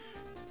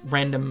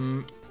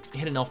random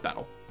Hidden Elf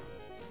battle.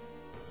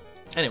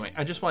 Anyway,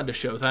 I just wanted to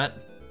show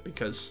that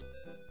because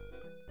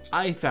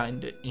I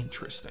find it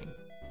interesting.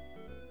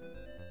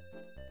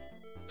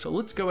 So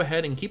let's go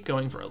ahead and keep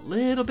going for a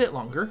little bit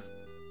longer.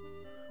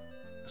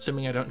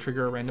 Assuming I don't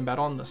trigger a random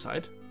battle on this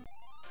side.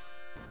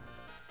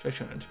 Which I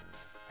shouldn't.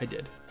 I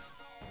did.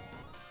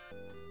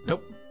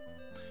 Nope.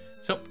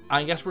 So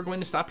I guess we're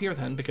going to stop here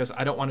then because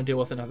I don't want to deal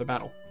with another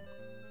battle.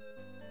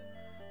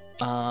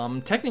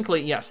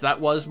 Technically, yes, that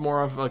was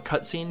more of a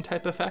cutscene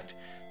type effect,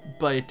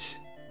 but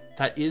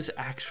that is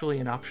actually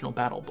an optional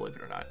battle, believe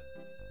it or not.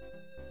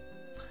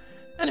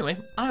 Anyway,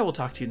 I will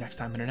talk to you next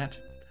time, Internet.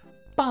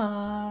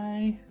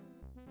 Bye!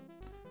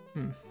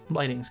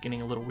 Lighting's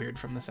getting a little weird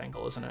from this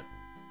angle, isn't it?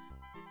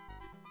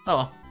 Oh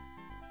well.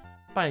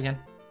 Bye again.